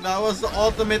 That was the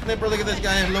ultimate nipper. Look at this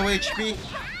guy at low HP.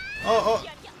 Oh,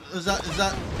 is that,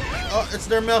 oh, it's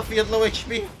their Melfi at low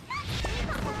HP.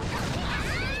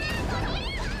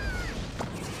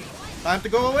 Time to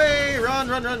go away. Run,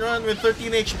 run, run, run with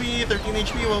 13 HP. 13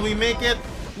 HP. Will we make it?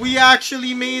 We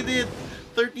actually made it.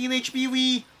 13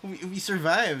 HP. We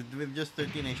survived with just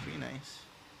 13 HP. Nice.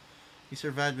 We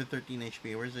survived with 13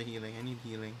 HP. Where's the healing? I need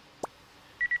healing.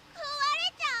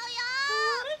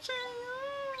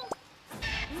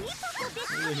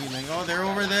 Where's the healing? Oh, they're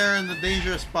over there in the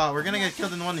dangerous spot. We're gonna get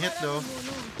killed in one hit though.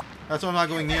 That's why I'm not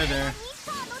going near there.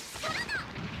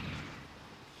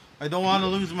 I don't want to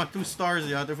lose my 2 stars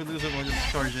yet. If we lose it, we'll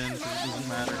just charge in. So it doesn't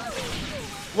matter.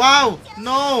 Wow!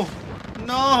 No!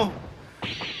 No!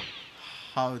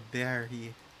 How dare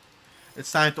he?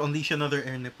 It's time to unleash another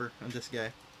air nipper on this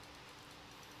guy.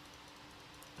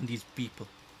 And these people.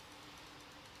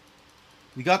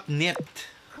 We got nipped.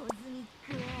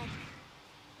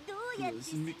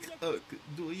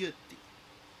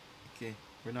 Okay,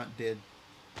 we're not dead.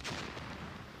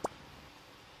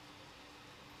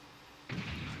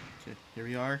 Okay, here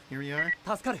we are. Here we are.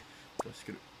 That's good.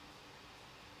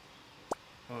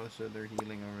 Oh, so they're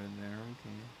healing over there.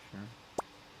 Okay, sure.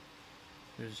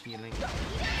 There's healing.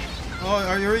 Oh,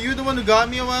 are you the one who got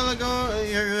me a while ago?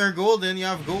 You're golden. You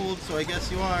have gold, so I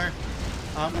guess you are.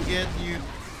 I'm gonna get you.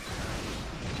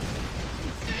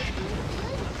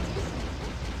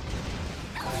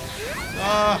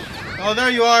 Oh, there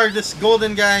you are, this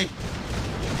golden guy.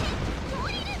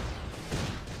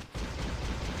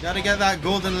 Gotta get that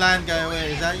golden land guy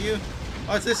away. Is that you?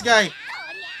 Oh, it's this guy.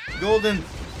 Golden,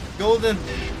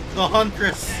 the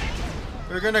huntress.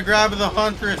 We're gonna grab the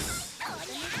huntress.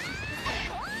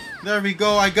 There we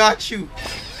go. I got you.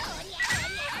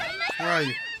 Where are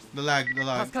you? The lag.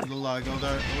 Oh,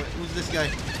 there. Who's this guy?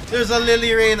 There's a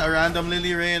Lily Rain, a random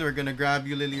Lily Rain. We're gonna grab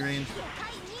you, Lily Rain.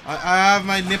 I have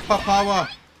my Nippa power.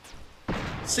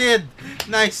 Sid!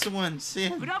 Nice one,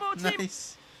 Sid.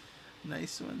 Nice.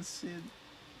 Nice one, Sid.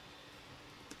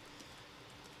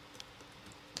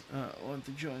 Want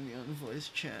to join me on voice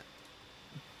chat.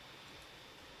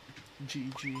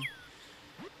 GG/S.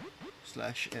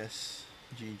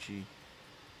 GG.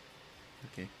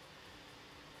 Okay.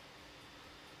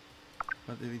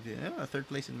 What did we do? Oh, 3rd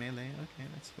place in melee. Okay,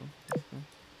 let's go.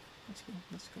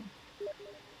 Let's go.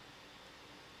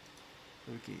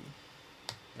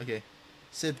 Okay.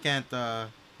 Sid can't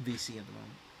VC at the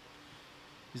moment.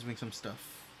 He's doing some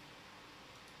stuff.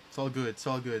 It's all good.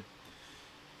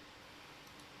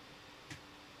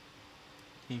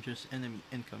 Dangerous enemy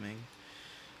incoming.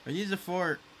 Are these the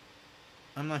 4?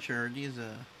 I'm not sure. Are these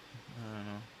I don't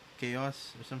know.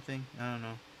 Chaos or something? I don't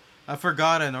know. I've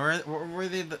forgotten. Or were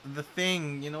they the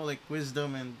thing? You know, like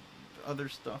wisdom and other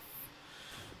stuff.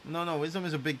 No, wisdom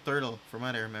is a big turtle, from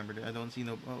what I remember. I don't see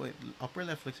no. Oh wait, upper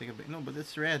left looks like a big. No, but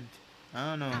it's red.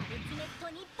 I don't know.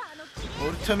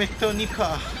 Ultimate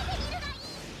Nippa.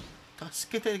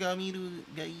 Tasukete ga miru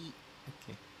ga ii.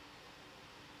 Okay.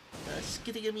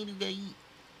 Tasukete ga miru ga ii.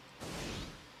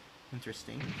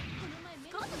 Interesting.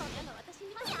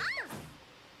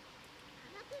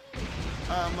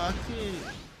 Amaku.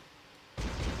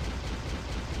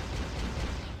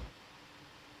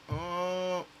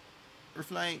 Oh. We're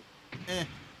flying.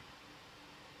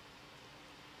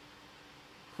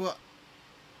 What?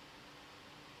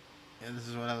 Yeah, this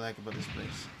is what I like about this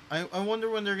place. I wonder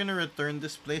when they're gonna return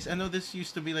this place. I know this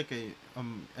used to be like a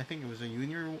I think it was a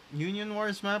Union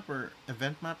Wars map or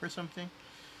event map or something.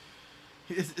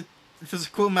 It was a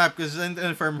cool map because in the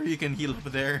infirmary you can heal up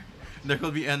there. There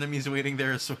will be enemies waiting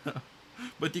there as well.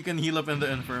 But you can heal up in the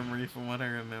infirmary from what I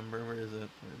remember. Where is it?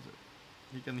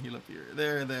 You can heal up here.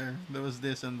 There. There was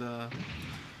this and the...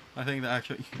 I think the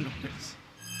actual universe.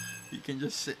 You can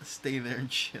just stay there and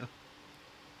chill.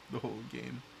 The whole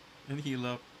game. And heal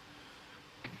up.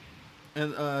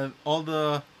 And all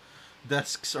the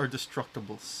desks are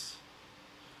destructibles.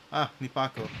 Ah,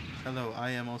 Nipako. Hello, I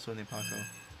am also Nipako.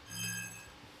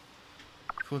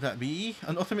 Could that be?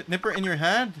 An ultimate nipper in your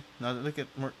hand? Now look at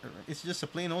more. It's just a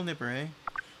plain old nipper, eh?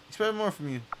 Expect more from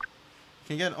you. You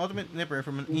can get an ultimate nipper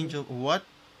from an angel. What?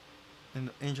 An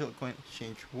angel coin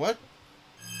exchange. What?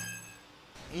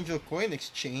 Angel coin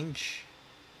exchange?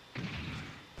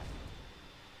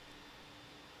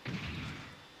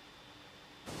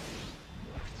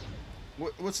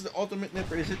 What's the ultimate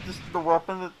nipper? Is it just the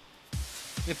weapon that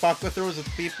Nipako throws at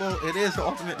people? It is the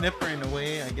ultimate nipper in a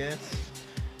way, I guess.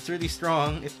 It's really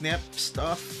strong. It nips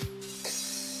stuff.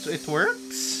 So it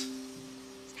works?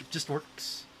 It just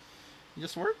works. It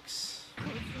just works.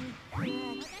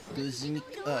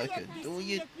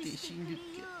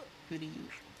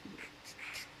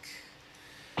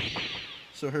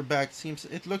 So her back seems...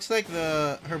 It looks like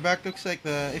the... Her back looks like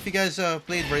the... If you guys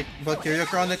played Valkyria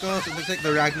Chronicles, it looks like the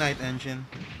Ragnite engine.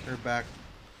 Her back.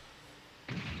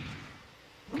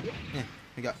 Yeah,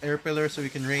 we got air pillar so we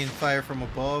can rain fire from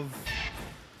above.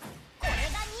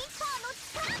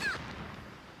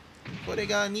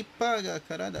 Korega nippa ga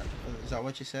karada. Is that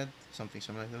what you said? Something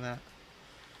similar to that.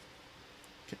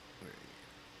 Okay,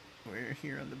 we're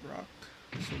here on the Brock.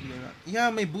 So yeah,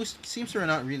 my boost seems to run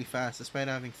out really fast despite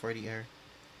having 40 air.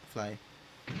 Fly.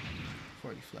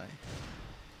 40 fly.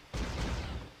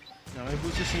 Now my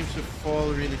booster seems to fall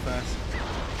really fast.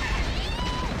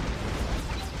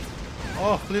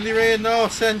 Oh, Lily Ray, no!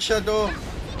 Send Shadow!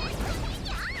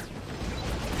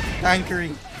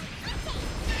 Anchoring.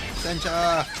 Send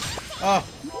Shadow. Oh,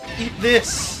 eat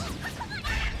this!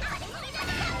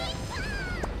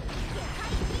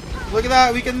 Look at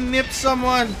that, we can nip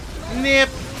someone! Nip!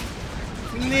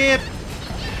 Nip!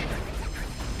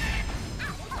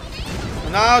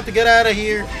 Now to get out of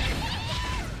here.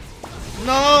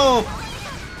 No!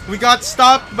 We got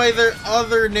stopped by their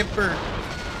other nipper.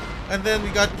 And then we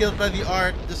got killed by the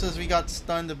art just as we got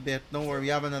stunned a bit. Don't worry, we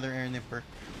have another air nipper.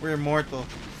 We're immortal.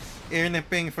 Air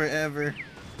nipping forever.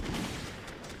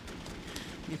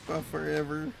 Nippa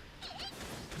forever.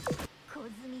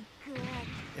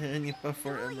 Air nippa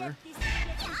forever.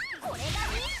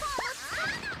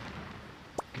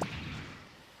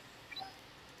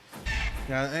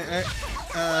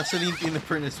 Yeah, Celine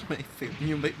Tinapern is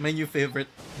my new favorite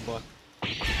bot.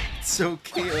 It's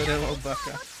okay, whatever,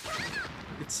 baka.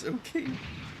 It's okay.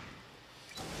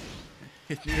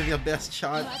 It's really the best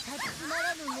shot.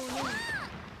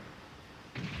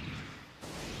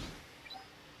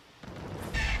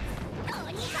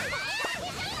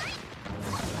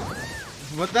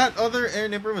 But that other air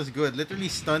nipper was good. Literally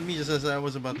stunned me just as I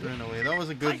was about to run away. That was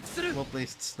a good,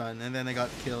 well-placed stun, and then I got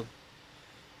killed.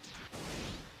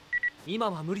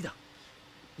 今は無理だ。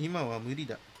今は無理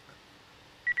だ。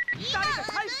誰か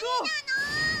回復を。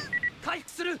回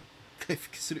復する。回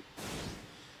復する。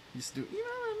Just do. 今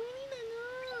は無理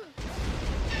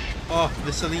だな。Oh,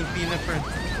 the Celine Tinapern.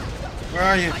 Where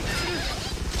are you?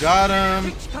 Got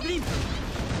him.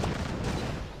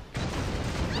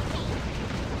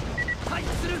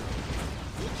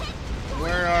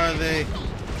 Where are they?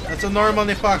 That's a normal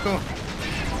Nipako.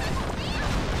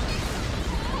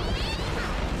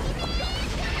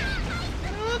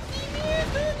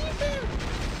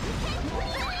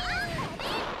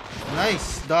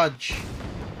 Nice dodge.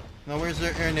 Now where's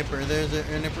their air nipper? There's their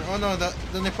air nipper. Oh no, the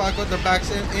Nipako at the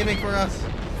back's aiming for us.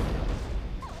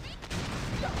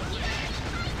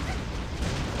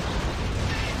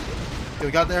 Okay,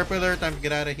 we got the air pillar. Time to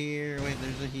get out of here. Wait,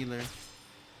 there's a healer.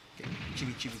 Okay,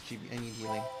 chibi. I need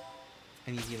healing.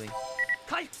 I need healing.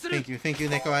 Thank you,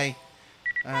 Nekoi.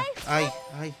 Ai,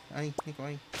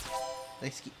 Nekoi.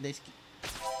 Daisuki.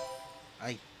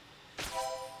 Ai.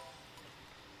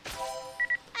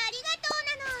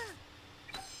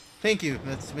 Thank you.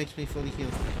 That makes me fully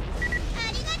healed.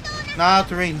 Now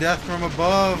to rain death from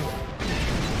above.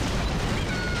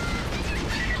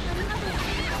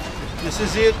 This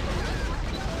is it.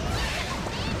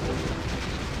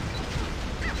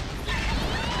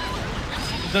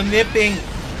 The nipping.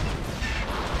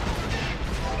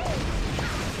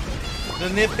 The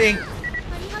nipping.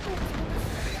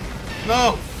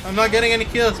 No, I'm not getting any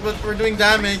kills, but we're doing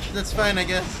damage. That's fine, I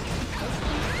guess.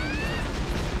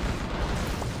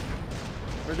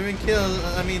 We're doing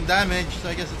damage, so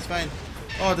I guess it's fine.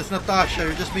 Oh, that's Natasha.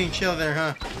 You're just being chill there,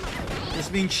 huh?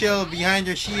 Just being chill behind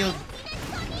your shield.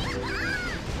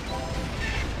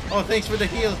 Oh, thanks for the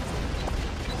heal.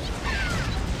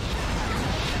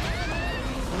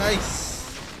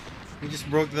 Nice. We just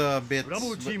broke the bits.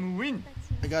 Bravo team win.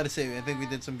 I gotta say, I think we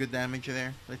did some good damage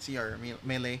there. Let's see our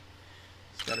melee.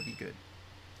 It's gotta be good.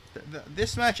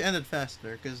 This match ended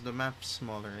faster because the map's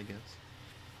smaller, I guess.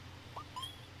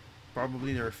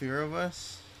 Probably there are fewer of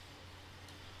us.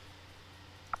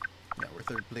 Yeah, we're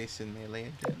third place in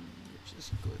melee again, which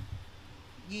is good.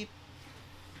 Yeet.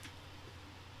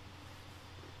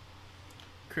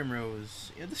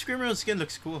 Crimrose. Yeah, this Crimrose skin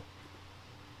looks cool.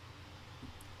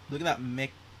 Look at that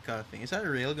mecha thing. Is that a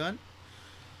railgun?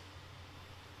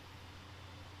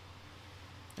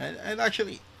 I'd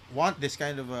actually want this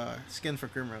kind of skin for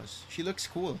Crimrose. She looks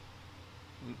cool.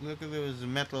 Look at those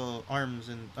metal arms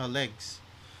and legs.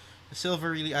 The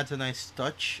silver really adds a nice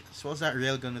touch, as well as that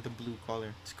railgun with the blue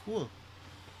collar. It's cool.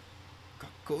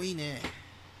 Kakkoi ne.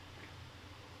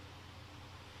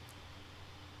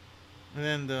 And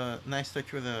then the nice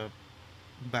touch with the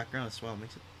background as well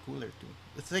makes it cooler too.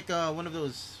 It's like one of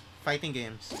those fighting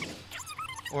games.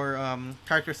 Or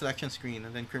character selection screen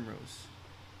and then Crimrose.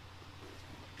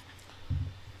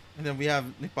 And then we have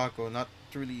Nipako, not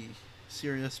truly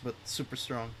serious but super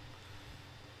strong.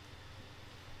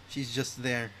 She's just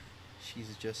there.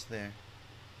 She's just there.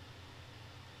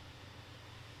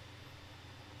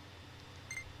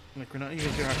 Like, we're not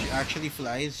even sure how she actually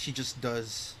flies, she just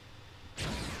does.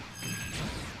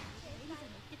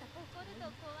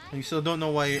 You still don't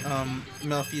know why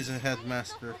Melfi's a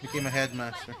headmaster, became a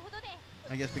headmaster.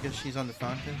 I guess because she's on the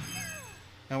fountain.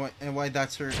 And why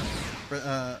that's her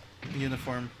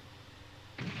uniform.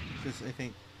 Because I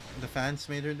think the fans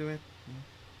made her do it.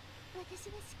 Yeah.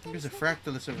 There's a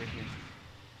Fractalus over here.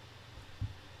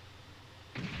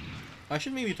 I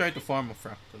should maybe try to farm a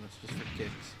Fractalus just for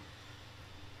kicks.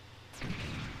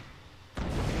 Look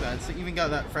at that, it's even got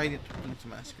that Friday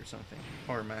mask or something.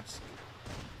 Horror mask.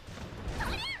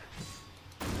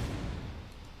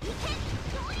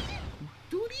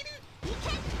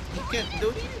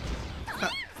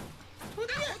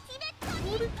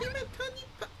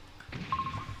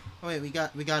 Oh wait, we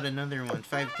got another one,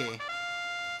 5k.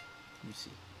 You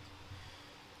see.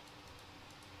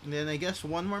 And then I guess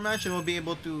one more match and we'll be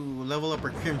able to level up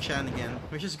our Crim-chan again,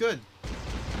 which is good.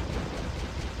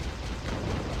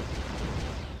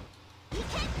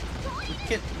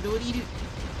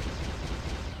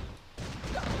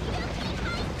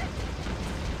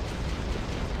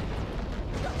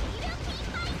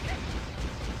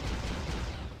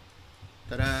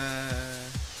 Ta-da!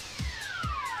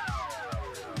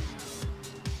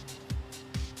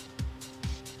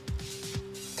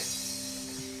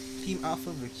 Team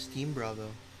Alpha versus Team Bravo.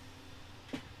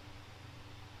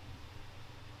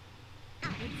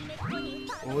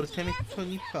 Orteme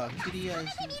Tonipa,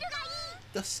 Kiriyashi.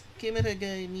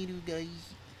 Daskemeragai Mirugai.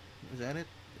 Was that it?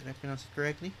 Did I pronounce it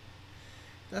correctly?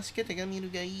 Dasketega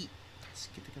Mirugai.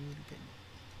 Dasketega Mirugai.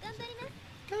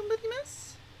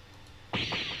 Gambarimasu.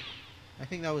 I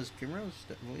think that was Kimura's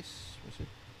that voice, was it?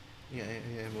 Yeah,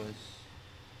 it was.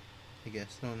 I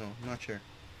guess. No, I'm not sure.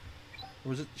 Or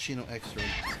was it Shino X-Ray?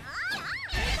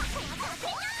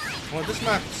 Well, this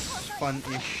map's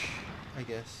fun-ish, I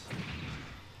guess.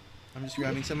 I'm just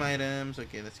grabbing some items.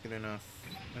 Okay, that's good enough.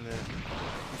 And then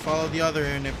follow the other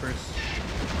air nippers.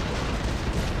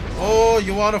 Oh,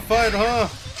 you want to fight, huh?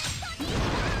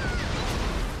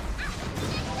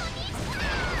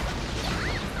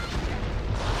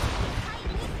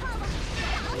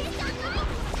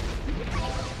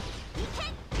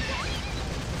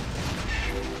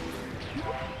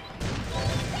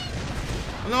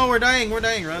 No, we're dying, Run.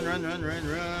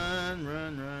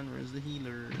 Where's the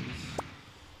healers?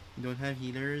 We don't have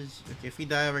healers. Okay, if we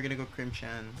die, we're gonna go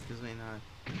Crim-chan, because why not?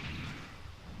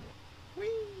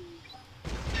 Whee!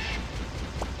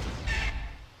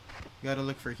 Gotta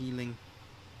look for healing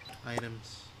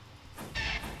items.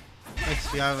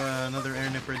 Next, we have another air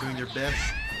nipper doing their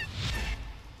best.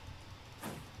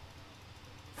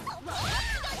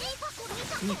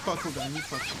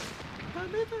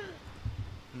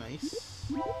 Nice.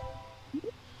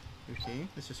 Okay,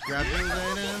 let's just grab those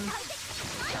items.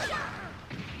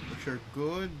 Which are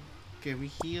good. Okay, we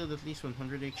healed at least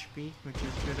 100 HP, which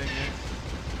is good, I guess.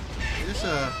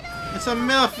 It's a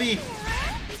Melfi!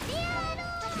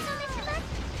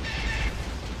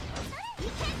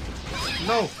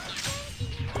 No!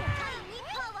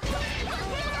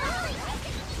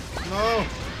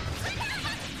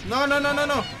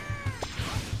 No!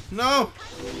 No!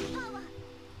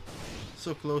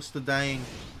 So close to dying.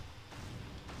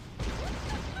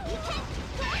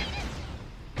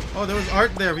 Oh, there was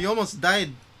art there. We almost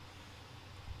died.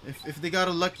 If they got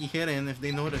a lucky hit in, if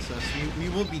they notice us, we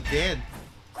will be dead.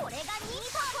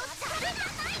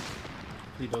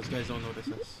 Hopefully those guys don't notice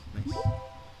us. Nice. Go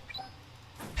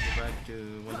back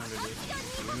to 100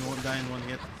 HP. We won't die in one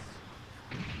hit.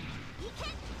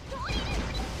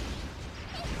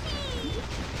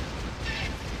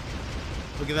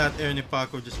 Look at that Air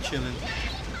Nipako just chilling.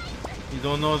 You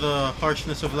don't know the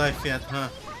harshness of life yet, huh?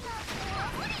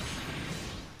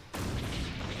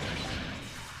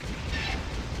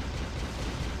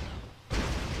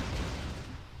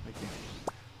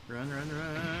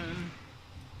 Run.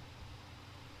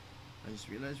 I just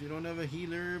realized we don't have a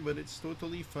healer, but it's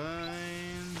totally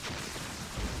fine.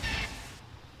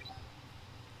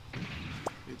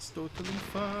 It's totally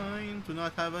fine to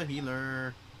not have a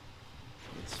healer.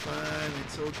 It's fine,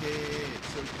 it's okay,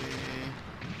 it's okay.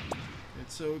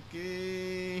 It's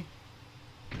okay.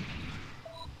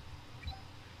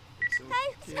 It's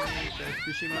okay.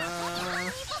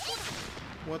 Takushimasu.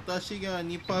 Watashi ga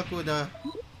Nipako da.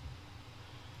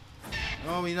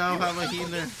 Oh, we now have a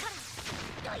healer.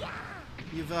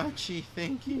 Yuvachi,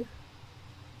 thank you.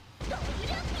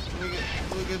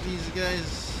 Look at these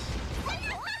guys.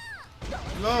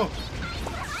 No!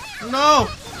 No!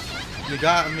 You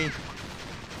got me.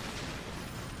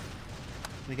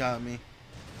 They got me.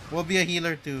 We'll be a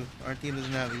healer too. Our team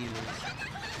doesn't have healers.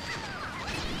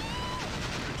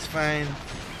 It's fine.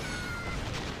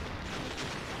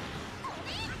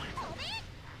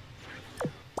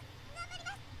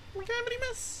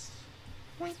 Gamerimas!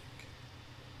 Wink.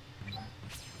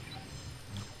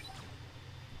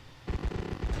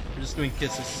 We're just doing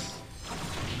kisses.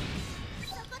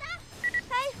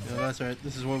 Yeah, that's right.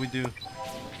 This is what we do.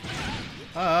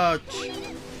 Ouch!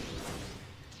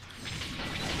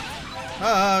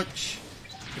 Ouch!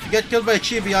 If you get killed by a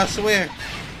chibi, I swear.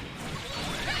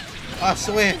 I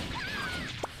swear.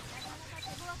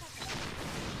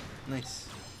 Nice.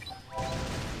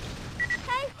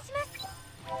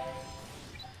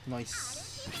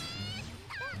 Nice.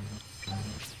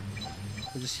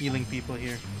 We're just healing people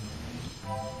here.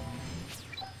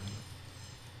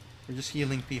 We're just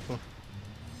healing people.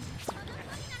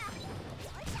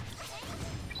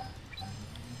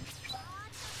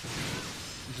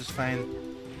 This is fine.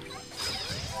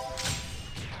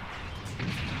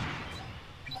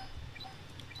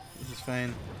 This is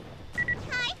fine.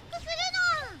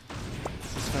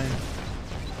 This is fine.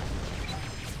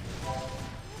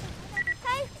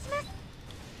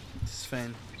 This is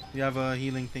fine. We have a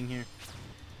healing thing here.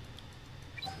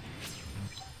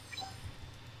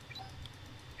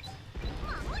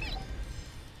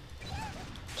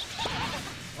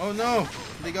 Oh no!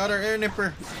 They got our air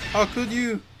nipper. How could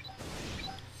you?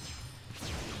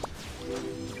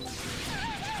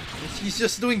 He's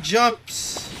just doing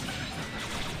jumps.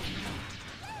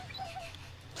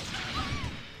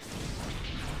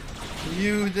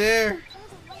 You there?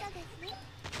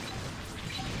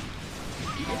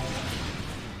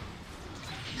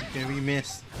 Okay, we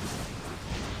missed.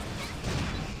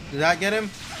 Did that get him?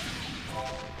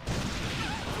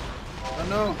 Oh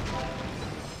no.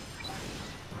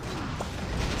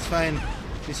 It's fine.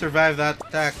 We survived that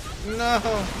attack. No!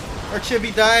 Our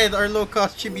chibi died. Our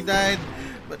low-cost chibi died.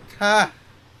 But ha!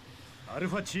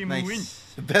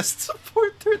 Nice. Best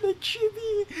supporter, the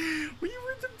chibi. We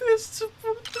were the best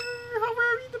supporter. How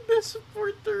are we the best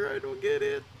supporter? I don't get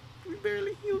it. We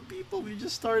barely heal people. We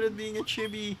just started being a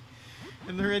chibi,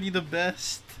 and already the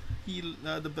best heal,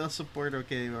 the best support.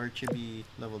 Okay, our chibi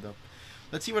leveled up.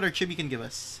 Let's see what our chibi can give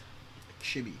us.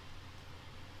 Chibi.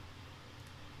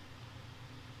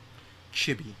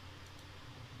 Chibi.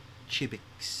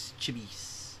 Chibix.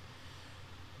 Chibis.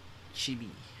 Chibi.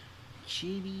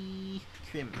 Chibi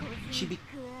Crim. Chibi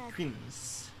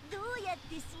Crims. Do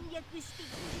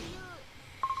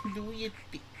you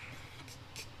think?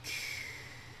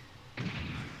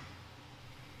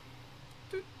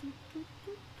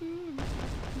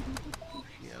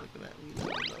 Yeah, look at that. We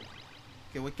leveled up.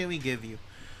 Okay, what can we give you?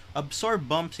 Absorb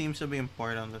bump seems to be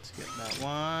important. Let's get that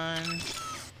one.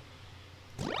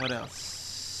 What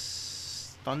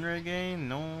else? Thunder again?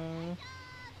 No.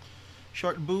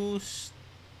 Short boost.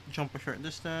 Jump a short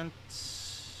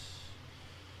distance.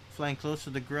 Flying close to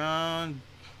the ground.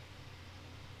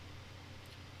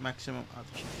 Maximum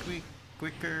altitude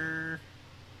quicker.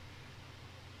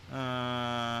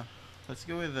 Let's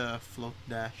go with a float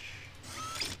dash.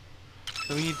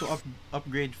 So we need to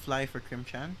upgrade fly for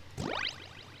Crim-chan.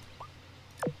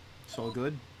 So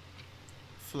good.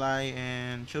 Fly,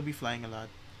 and she'll be flying a lot.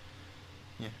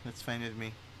 Yeah, that's fine with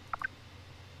me.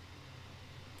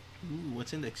 Ooh,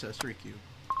 what's in the accessory queue?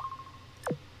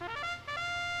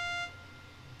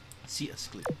 CS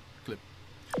clip.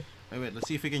 Wait, let's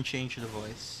see if we can change the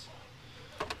voice.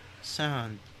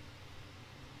 Sound.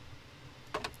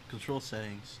 Control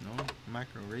settings. No.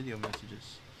 Macro radio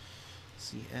messages.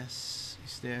 CS.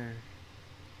 Is there?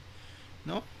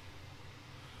 No?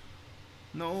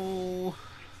 No.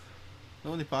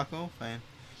 No Nipako? Fine.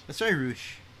 Let's try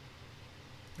Rouge.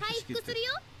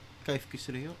 Kaifuku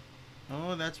suru yo.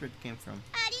 Oh, that's where it came from.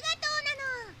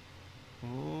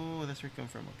 Oh, that's where it came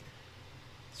from. Okay.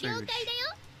 Let's try Rouge.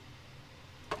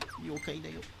 Yokai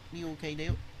dayo. Yokai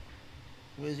dayo.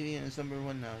 Where's he? It's number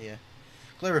 1 now, yeah.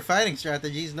 Clever fighting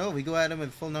strategies. No, we go at them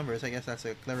with full numbers. I guess that's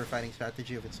a clever fighting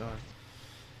strategy of its own.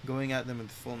 Going at them with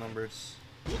full numbers.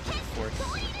 Of course.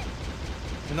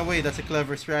 In a way, that's a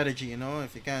clever strategy, you know?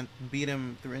 If you can't beat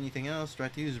him through anything else, try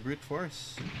to use brute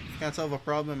force. If you can't solve a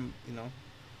problem, you know,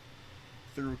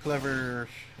 through clever,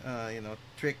 you know,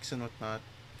 tricks and whatnot,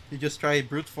 you just try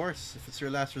brute force. If it's your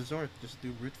last resort, just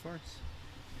do brute force.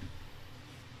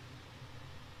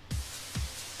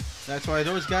 That's why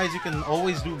those guys, you can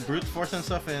always do brute force and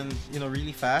stuff, and, you know,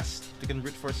 really fast. They can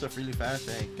brute force stuff really fast.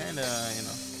 I kind of, you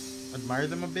know, admire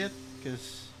them a bit,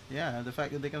 because, yeah, the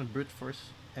fact that they can brute force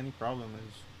any problem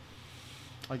is,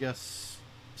 I guess,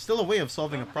 still a way of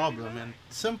solving a problem, and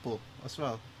simple as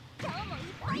well.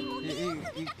 You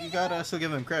gotta still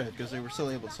give them credit, because they were still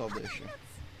able to solve the issue,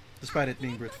 despite it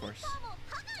being brute force,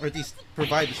 or at least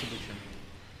provide a solution,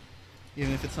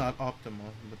 even if it's not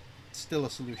optimal, but still a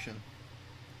solution.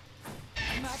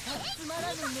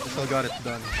 Still got it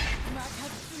done.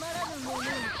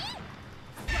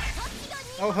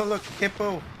 Oh, look,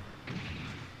 hippo.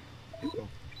 Hippo.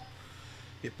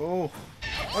 Hippo.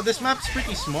 Oh, this map's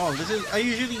pretty small. I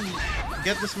usually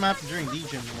get this map during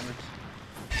Legion.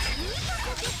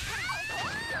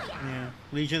 Yeah,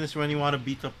 Legion is when you want to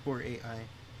beat up poor AI.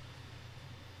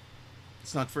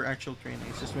 It's not for actual training.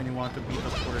 It's just when you want to beat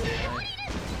up poor AI.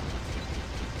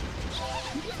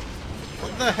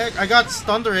 What the heck? I got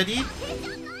stunned already?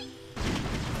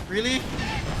 Really?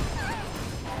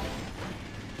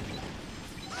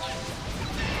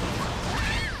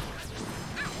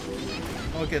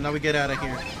 Okay, now we get out of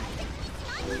here.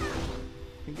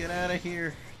 We get out of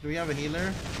here. Do we have a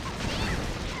healer?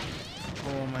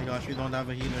 Oh my gosh, we don't have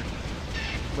a healer.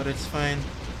 But it's fine.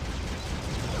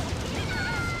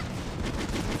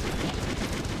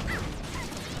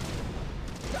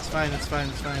 It's fine, it's fine,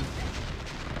 it's fine.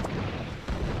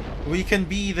 We can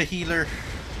be the healer.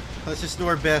 Let's just do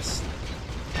our best.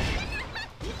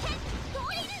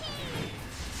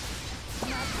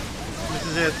 This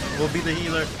is it. We'll be the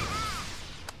healer.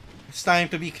 It's time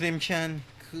to be Krim-chan.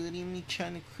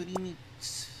 Kurimi-chan,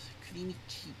 Kurimichi.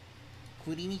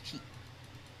 Kurimichi.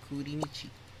 Kurimichi.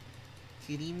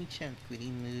 Kurimi-chan,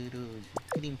 Kurimuro.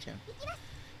 Krim-chan.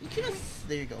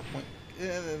 There you go. Point.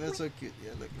 Yeah, that's so cute.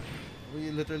 Yeah, look. We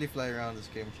literally fly around this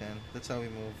Krim-chan. That's how we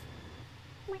move.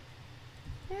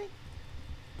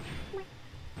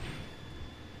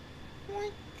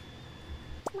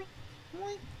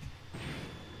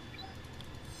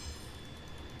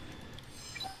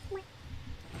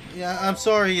 Yeah, I'm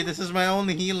sorry. This is my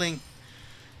only healing.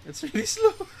 It's really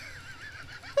slow.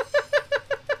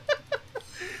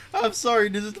 I'm sorry.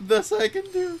 This is the best I can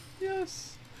do.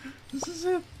 Yes. This is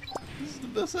it. This is the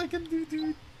best I can do,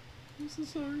 dude. I'm so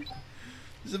sorry.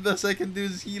 This is the best I can do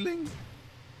is healing.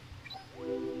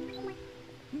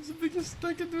 This is the biggest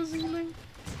I can do is healing.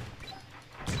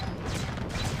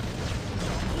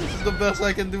 This is the best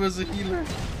I can do as a healer.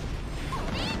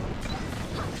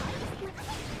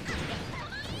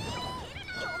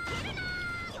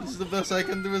 This is the best I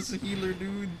can do as a healer,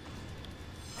 dude.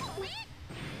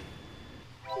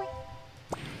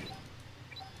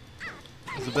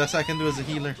 This is the best I can do as a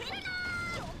healer.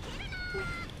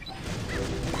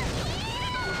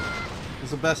 This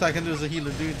is the best I can do as a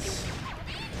healer, dudes.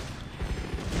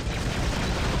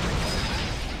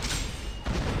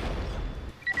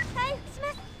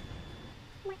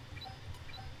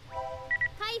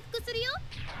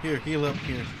 Here, heal up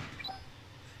here.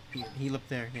 Heal up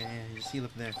there. Yeah, just heal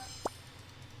up there.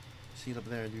 Just heal up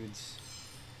there, dudes.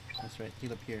 That's right,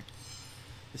 heal up here.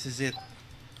 This is it.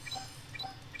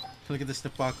 Look at this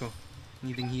Nepako.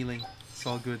 Needing healing. It's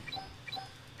all good. You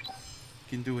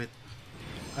can do it.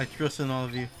 I trust in all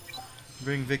of you.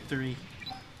 Bring victory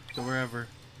to wherever.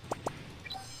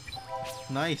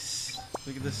 Nice.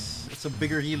 Look at this. It's a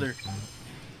bigger healer.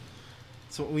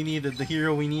 It's what we needed. The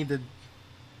hero we needed.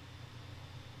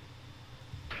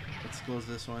 Let's close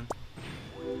this one.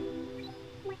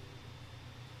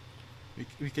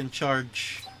 We can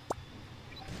charge.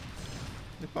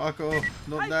 Nepako,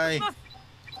 don't die.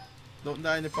 Don't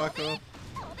die, Nepako.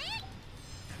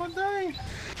 Don't die.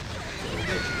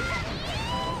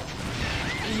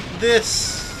 Eat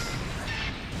this.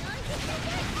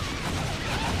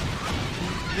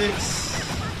 Eat this.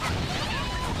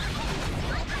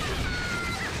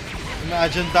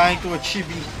 Imagine dying to a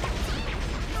chibi.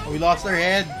 We lost our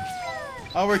head.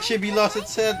 Our chibi lost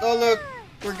its head. Oh look,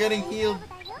 we're getting healed.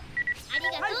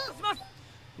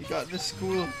 We got this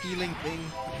cool healing thing.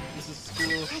 This is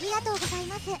cool.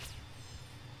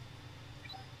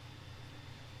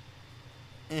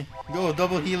 Go,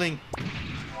 double healing.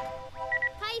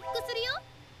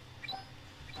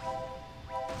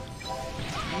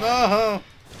 No!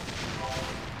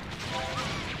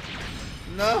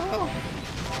 No!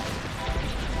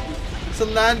 It's a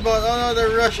land bot. Oh no,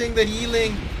 they're rushing the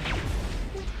healing.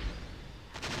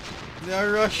 They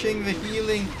are rushing the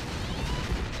healing.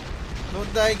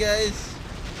 Don't die, guys.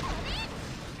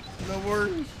 Don't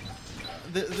worry.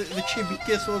 The chibi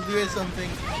kiss will do something.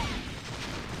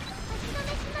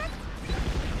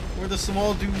 We're the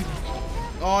small dude.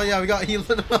 Oh yeah, we got healed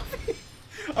enough.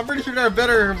 I'm pretty sure there are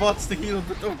better bots to heal,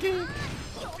 but okay.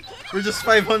 We're just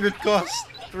 500 cost.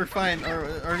 We're fine, or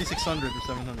already 600 or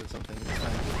 700 something. It's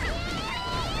fine.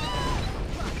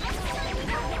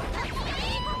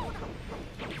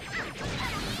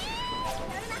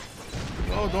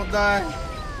 Oh, don't die.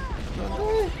 Don't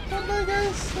die. Don't die,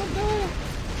 guys. Don't die.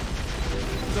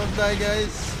 Don't die,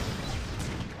 guys.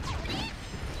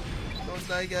 Don't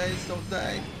die, guys. Don't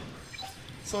die.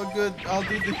 It's all good. I'll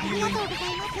do the healing.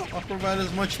 I'll provide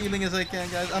as much healing as I can,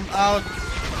 guys. I'm out.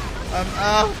 I'm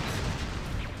out.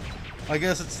 I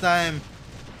guess it's time.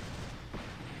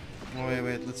 Oh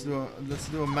wait. Let's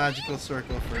do a magical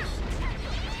circle first.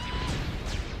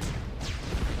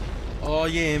 Oh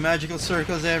yeah, magical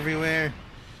circles everywhere.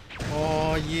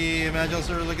 Oh yeah, magical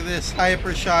circle. Look at this.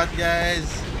 Hyper shot,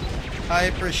 guys.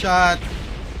 Hyper shot.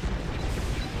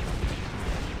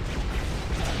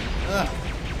 Ugh.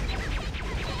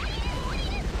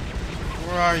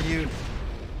 Where are you?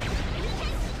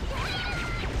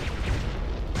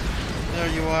 There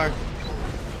you are.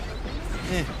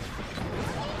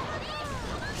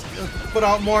 Let's put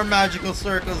out more magical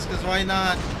circles, because why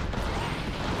not?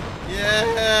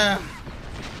 Yeah!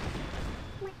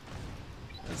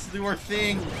 Let's do our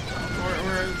thing.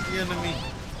 Where is the enemy?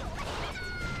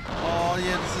 Oh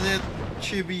yeah, this is it.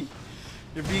 Chibi.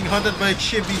 You're being hunted by a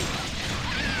chibi.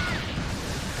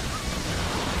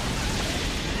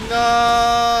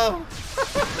 No!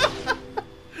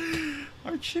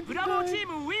 Our chibi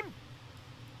died.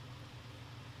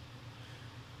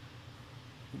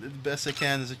 The best I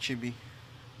can is a chibi,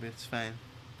 but it's fine.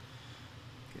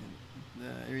 Okay.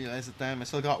 I realize the time. I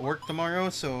still got work tomorrow,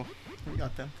 so we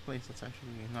got 10th place. That's actually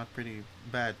not pretty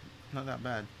bad. Not that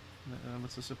bad.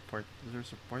 What's the support? Is there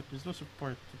support? There's no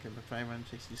support. Okay, but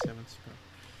 567 support.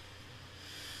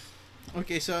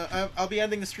 Okay, so I'll be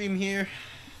ending the stream here.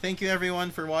 Thank you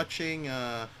everyone for watching.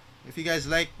 If you guys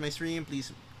liked my stream,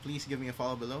 please give me a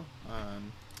follow below.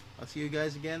 I'll see you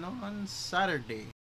guys again on Saturday.